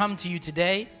Jesus, we come to you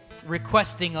today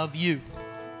requesting of you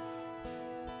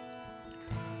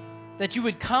that you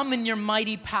would come in your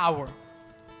mighty power.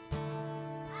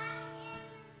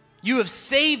 You have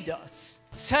saved us,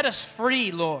 set us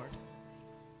free, Lord,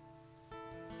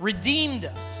 redeemed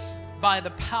us by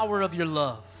the power of your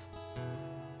love.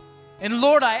 And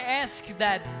Lord, I ask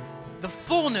that the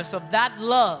fullness of that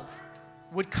love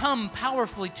would come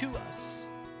powerfully to us.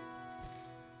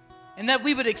 And that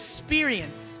we would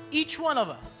experience, each one of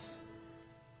us,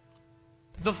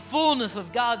 the fullness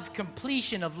of God's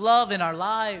completion of love in our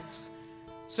lives,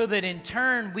 so that in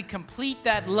turn we complete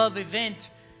that love event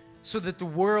so that the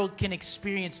world can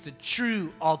experience the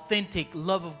true, authentic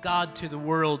love of God to the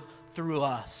world through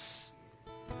us.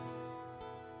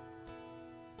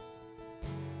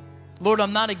 Lord,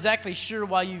 I'm not exactly sure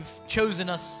why you've chosen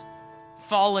us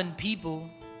fallen people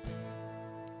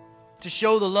to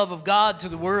show the love of God to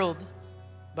the world.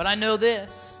 But I know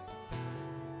this,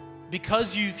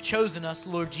 because you've chosen us,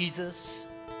 Lord Jesus,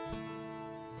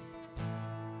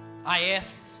 I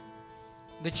asked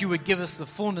that you would give us the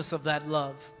fullness of that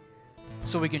love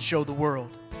so we can show the world.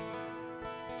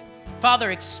 Father,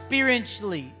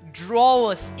 experientially draw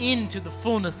us into the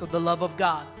fullness of the love of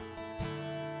God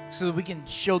so that we can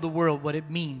show the world what it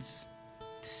means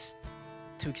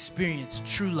to experience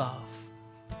true love.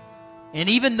 And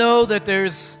even though that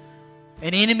there's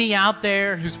an enemy out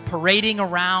there who's parading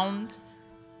around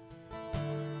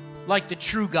like the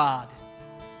true God,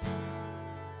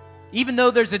 even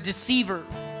though there's a deceiver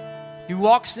who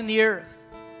walks in the earth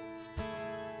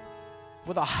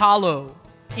with a hollow,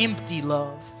 empty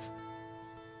love,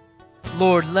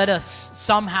 Lord, let us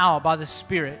somehow by the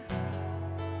Spirit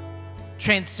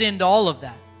transcend all of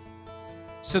that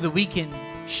so that we can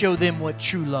show them what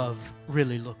true love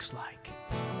really looks like.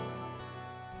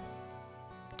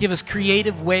 Give us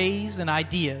creative ways and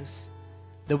ideas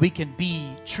that we can be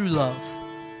true love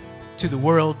to the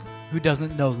world who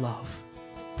doesn't know love.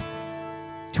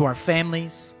 To our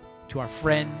families, to our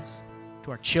friends,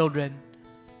 to our children,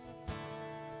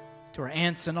 to our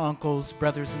aunts and uncles,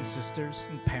 brothers and sisters,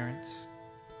 and parents.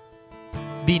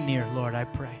 Be near, Lord, I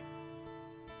pray.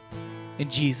 In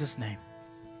Jesus' name,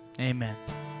 amen.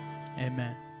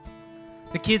 Amen.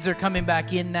 The kids are coming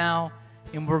back in now,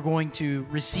 and we're going to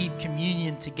receive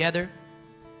communion together.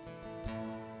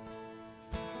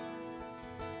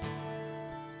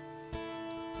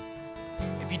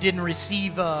 If you didn't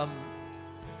receive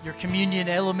your communion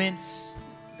elements,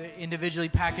 the individually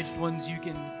packaged ones, you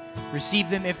can receive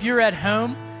them. If you're at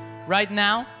home right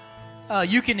now,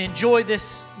 you can enjoy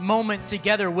this moment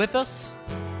together with us.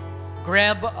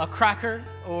 Grab a cracker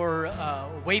or a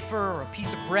wafer or a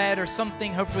piece of bread or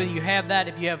something. Hopefully you have that.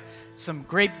 If you have some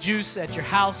grape juice at your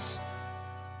house,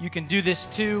 you can do this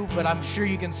too, but I'm sure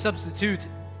you can substitute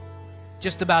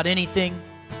just about anything.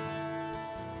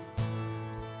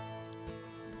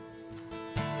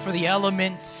 For the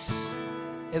elements,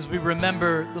 as we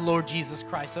remember the Lord Jesus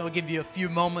Christ, I will give you a few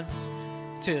moments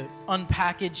to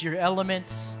unpackage your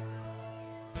elements.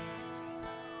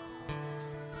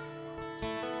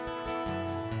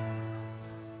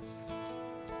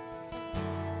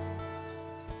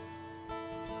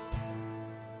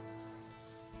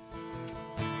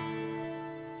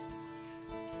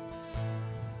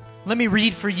 Let me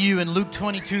read for you in Luke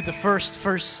 22, the first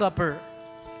supper,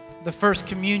 the first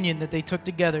communion that they took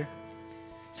together. It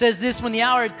says this: when the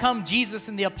hour had come, Jesus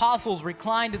and the apostles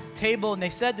reclined at the table, and they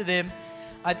said to them,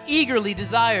 I've eagerly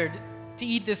desired to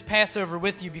eat this Passover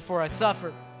with you before I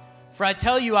suffer. For I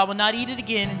tell you, I will not eat it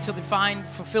again until the fine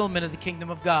fulfillment of the kingdom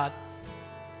of God.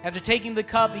 After taking the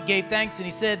cup, he gave thanks and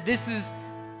he said,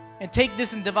 and take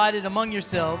this and divide it among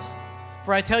yourselves.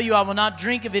 For I tell you, I will not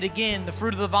drink of it again, the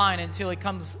fruit of the vine, until it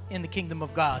comes in the kingdom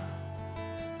of God.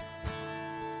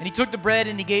 And he took the bread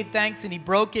and he gave thanks and he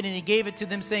broke it and he gave it to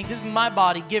them, saying, this is my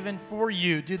body given for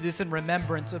you. Do this in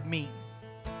remembrance of me.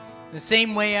 The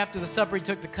same way after the supper he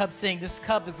took the cup, saying, this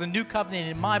cup is the new covenant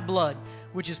in my blood,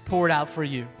 which is poured out for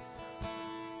you.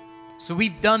 So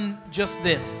we've done just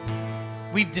this.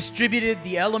 We've distributed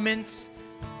the elements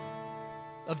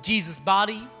of Jesus'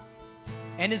 body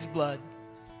and his blood.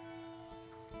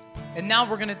 And now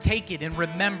we're going to take it in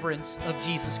remembrance of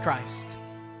Jesus Christ,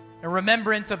 in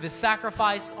remembrance of his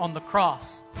sacrifice on the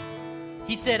cross.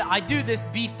 He said, I do this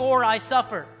before I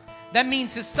suffer. That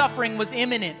means his suffering was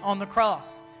imminent on the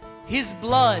cross. His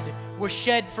blood was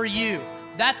shed for you.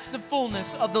 That's the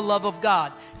fullness of the love of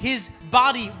God. His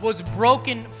body was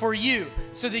broken for you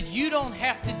so that you don't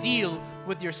have to deal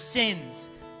with your sins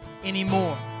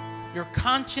anymore. Your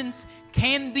conscience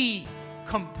can be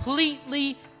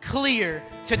completely clear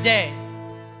today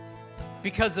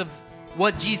because of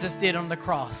what Jesus did on the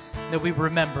cross that we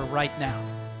remember right now.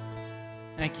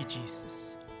 Thank you,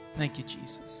 Jesus. Thank you,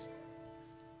 Jesus.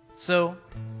 So,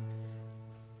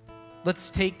 let's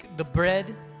take the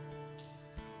bread,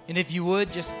 and if you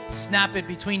would, just snap it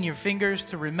between your fingers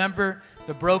to remember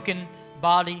the broken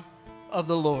body of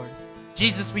the Lord.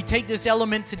 Jesus, we take this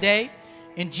element today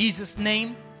in Jesus'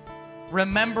 name,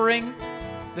 remembering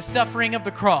the suffering of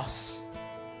the cross.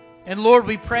 And Lord,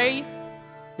 we pray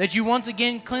that you once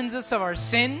again cleanse us of our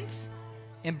sins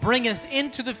and bring us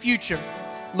into the future,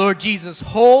 Lord Jesus,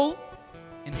 whole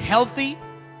and healthy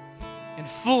and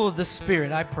full of the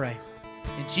Spirit, I pray.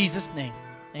 In Jesus' name,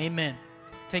 amen.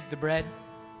 Take the bread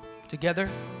together.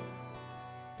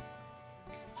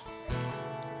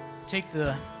 Take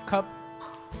the cup.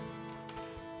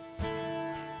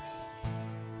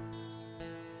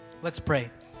 Let's pray.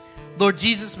 Lord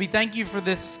Jesus, we thank you for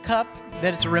this cup,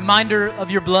 that it's a reminder of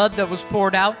your blood that was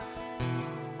poured out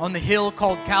on the hill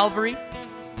called Calvary.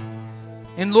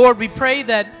 And Lord, we pray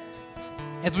that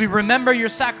as we remember your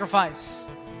sacrifice,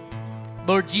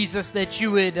 Lord Jesus, that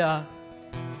you would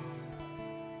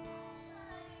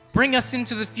bring us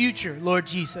into the future, Lord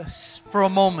Jesus, for a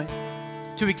moment,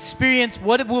 to experience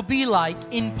what it will be like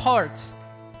in part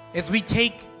as we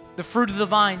take the fruit of the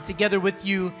vine together with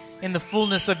you in the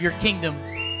fullness of your kingdom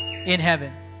in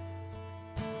heaven.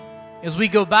 As we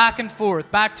go back and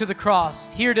forth, back to the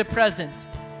cross, here to present,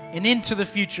 and into the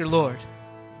future, Lord.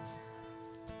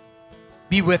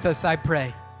 Be with us, I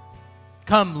pray.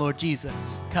 Come, Lord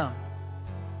Jesus, come.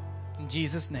 In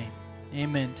Jesus' name,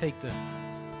 amen. Take the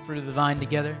fruit of the vine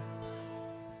together.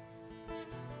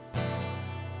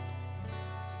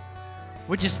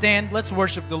 Would you stand? Let's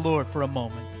worship the Lord for a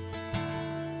moment.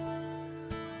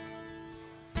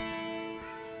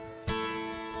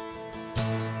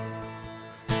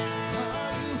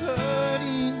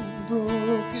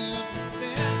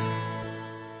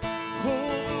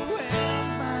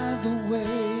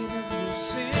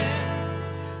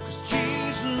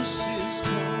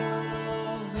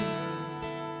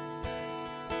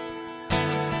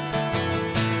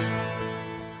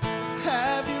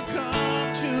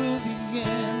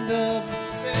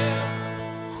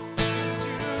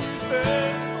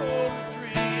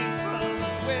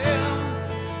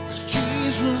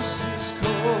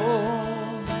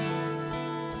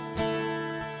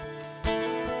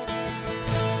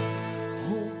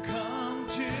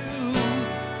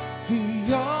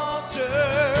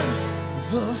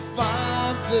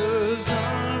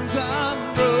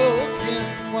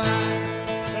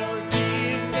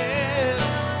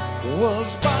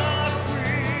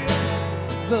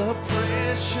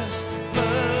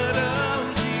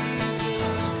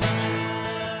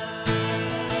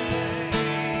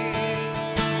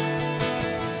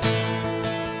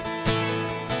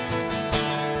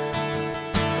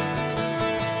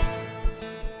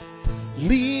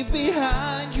 Leave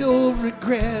behind your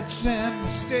regrets and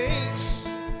mistakes.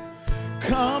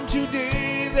 Come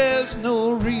today, there's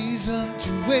no reason to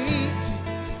wait,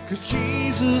 'cause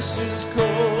Jesus is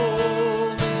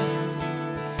calling.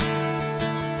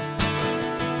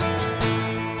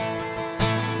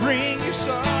 Bring your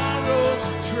sorrows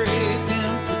and trade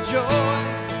them for joy,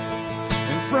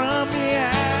 and from the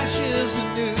ashes a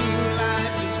new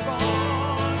life is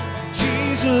born.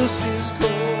 Jesus is calling.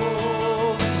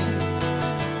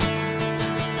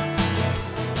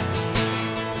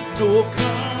 Oh,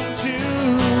 come to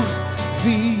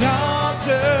the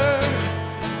altar.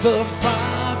 The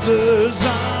Father's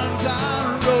arms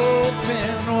are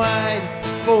open wide.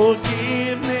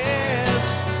 Forgiveness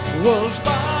was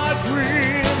bought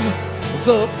with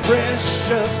the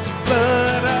precious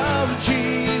blood of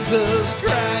Jesus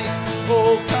Christ.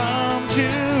 Oh, come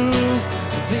to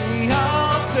the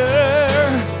altar.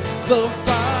 The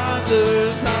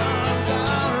Father's arms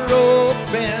are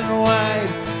open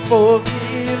wide.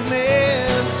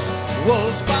 Forgiveness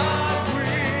was bought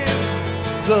with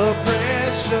the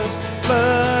precious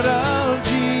blood of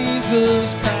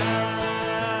Jesus Christ.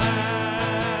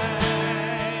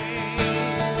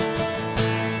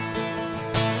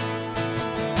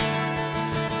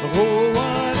 Oh,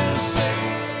 what a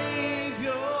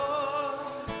Savior!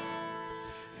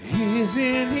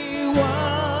 Isn't He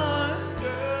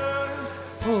wonderful?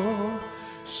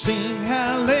 Sing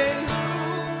hallelujah!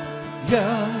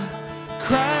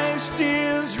 Christ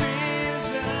is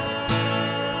risen.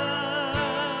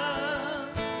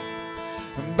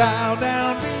 Bow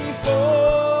down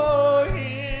before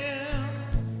Him,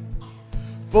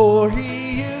 for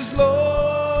He is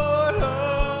Lord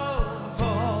of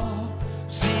all.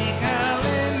 Sing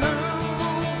hallelujah,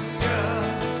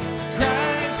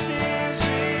 Christ is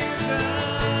risen.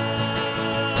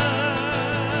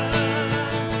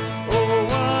 Oh,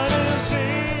 what a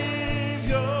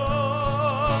Savior!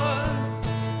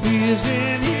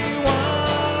 Isn't He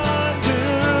wonderful?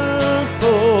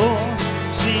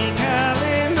 Sing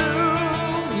hallelujah,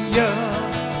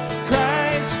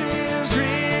 Christ is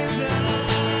risen.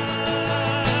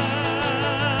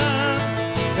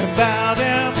 And bow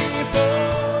down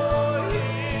before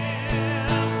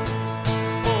Him,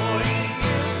 for He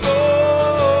is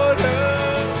Lord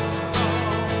of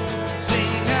all.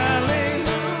 Sing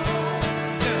hallelujah,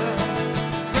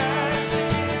 Christ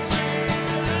is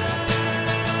risen.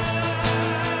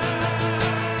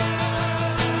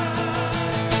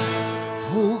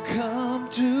 Oh, come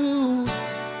to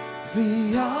the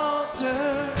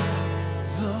altar.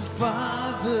 The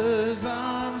Father's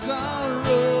arms are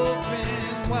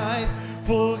open wide.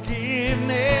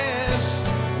 Forgiveness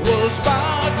was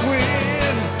bought with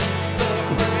the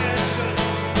precious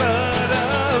blood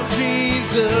of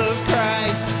Jesus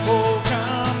Christ. Oh,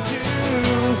 come to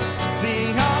the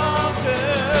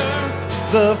altar.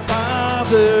 The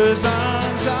Father's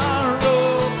arms are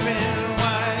open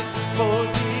wide.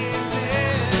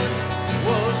 Forgiveness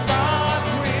was bought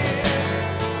with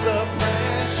the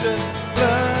precious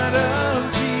blood of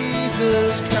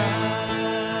Jesus Christ.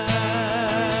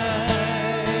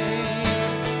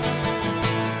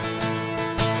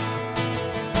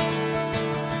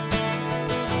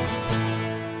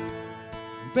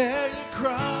 Bear your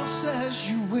cross as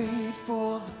you wait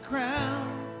for the crown.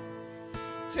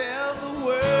 Tell the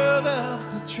world of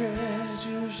the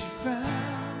treasures you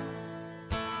found.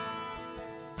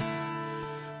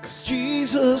 'Cause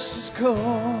Jesus is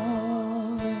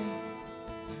calling.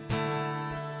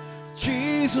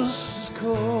 Jesus is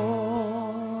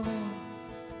calling.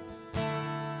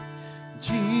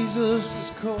 Jesus is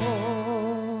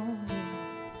calling.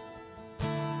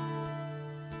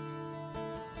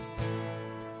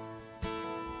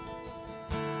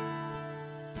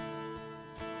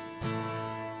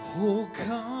 Oh,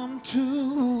 come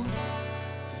to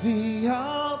the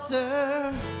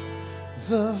altar.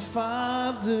 The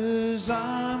Father's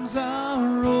arms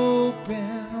are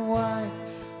open wide.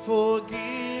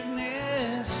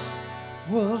 Forgiveness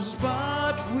was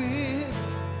bought with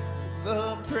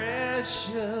the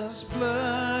precious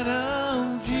blood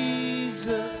of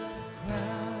Jesus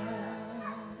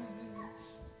Christ.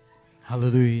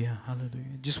 Hallelujah,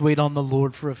 hallelujah. Just wait on the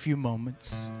Lord for a few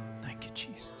moments. Thank you,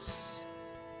 Jesus.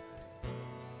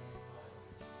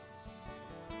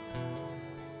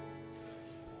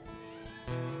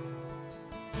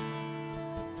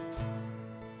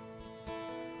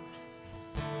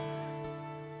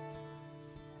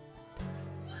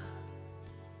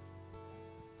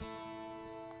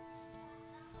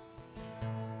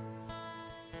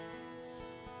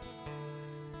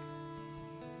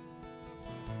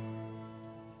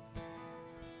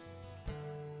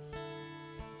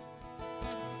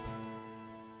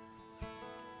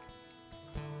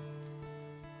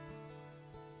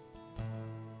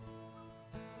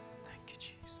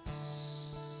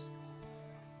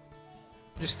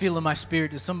 Just feel in my spirit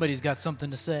that somebody's got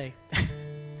something to say.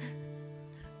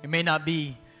 It may not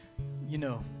be,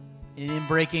 an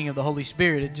inbreaking of the Holy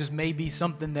Spirit. It just may be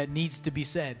something that needs to be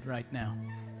said right now.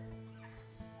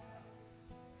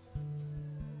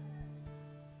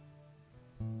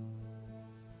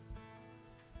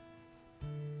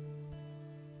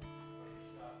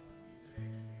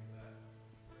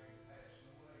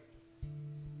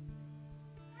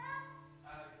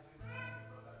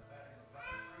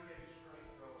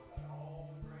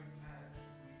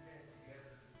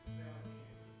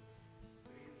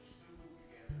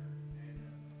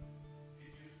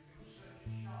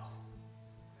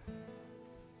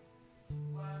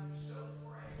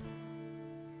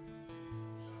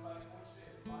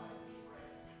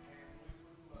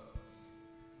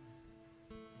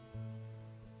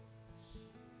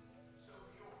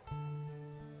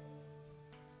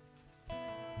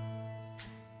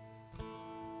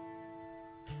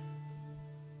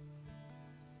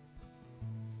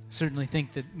 certainly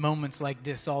think that moments like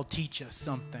this all teach us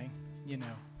something, you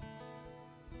know.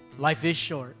 Life is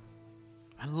short.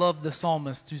 I love the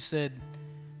psalmist who said,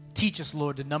 teach us,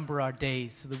 Lord, to number our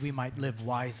days so that we might live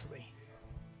wisely.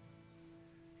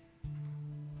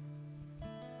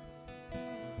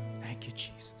 Thank you,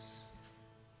 Jesus.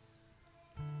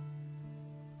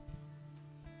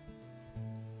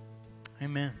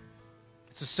 Amen.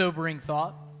 It's a sobering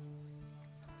thought.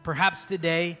 Perhaps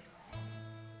today,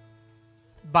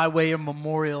 by way of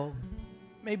memorial,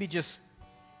 maybe just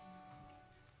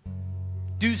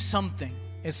do something,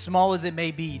 as small as it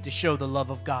may be, to show the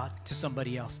love of God to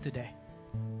somebody else today.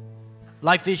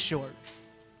 Life is short.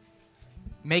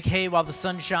 Make hay while the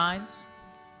sun shines.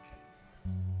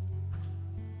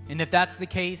 And if that's the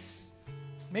case,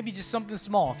 maybe just something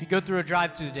small. If you go through a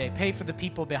drive-thru today, pay for the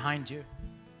people behind you.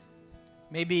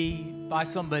 Maybe buy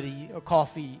somebody a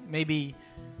coffee. Maybe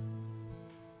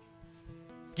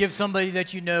give somebody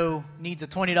that you know needs a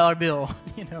 $20 bill,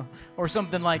 you know, or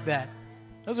something like that.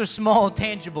 Those are small,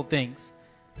 tangible things.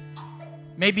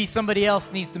 Maybe somebody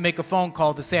else needs to make a phone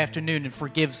call this afternoon and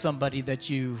forgive somebody that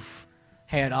you've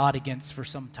had odd against for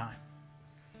some time.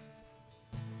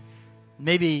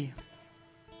 Maybe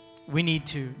we need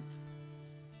to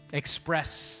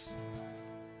express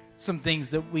some things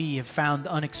that we have found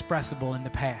unexpressible in the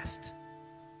past.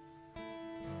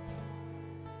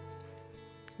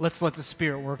 Let's let the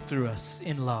Spirit work through us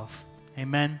in love.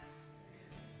 Amen.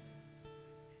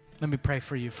 Let me pray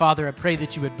for you. Father, I pray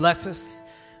that you would bless us,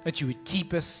 that you would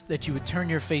keep us, that you would turn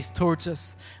your face towards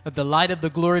us, that the light of the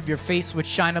glory of your face would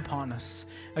shine upon us,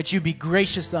 that you be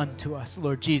gracious unto us,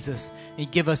 Lord Jesus,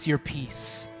 and give us your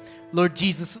peace. Lord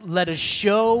Jesus, let us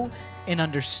show and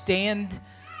understand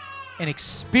and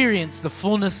experience the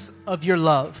fullness of your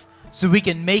love so we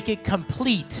can make it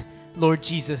complete, Lord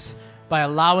Jesus, by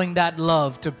allowing that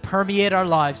love to permeate our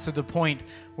lives to the point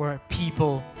where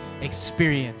people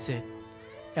experience it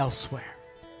elsewhere.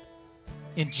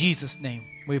 In Jesus' name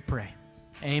we pray.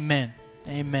 Amen.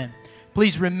 Amen.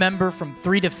 Please remember, from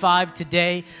 3 to 5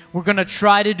 today, we're going to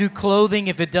try to do clothing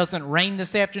if it doesn't rain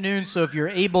this afternoon. So if you're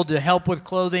able to help with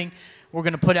clothing, we're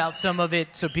going to put out some of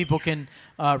it so people can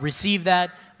receive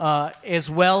that. As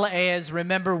well as,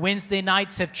 remember, Wednesday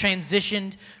nights have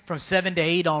transitioned from 7 to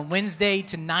 8 on Wednesday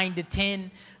to 9 to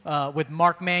 10 with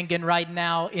Mark Mangan right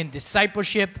now in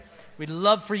discipleship. We'd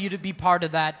love for you to be part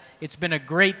of that. It's been a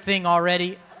great thing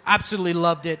already. Absolutely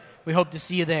loved it. We hope to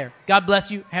see you there. God bless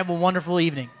you. Have a wonderful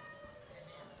evening.